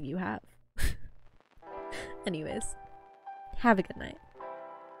something you have. Anyways, have a good night.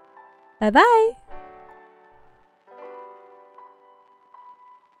 Bye-bye!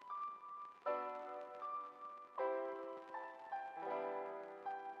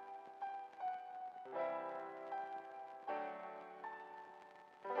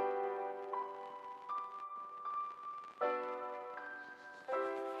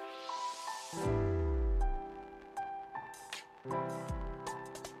 Thank you.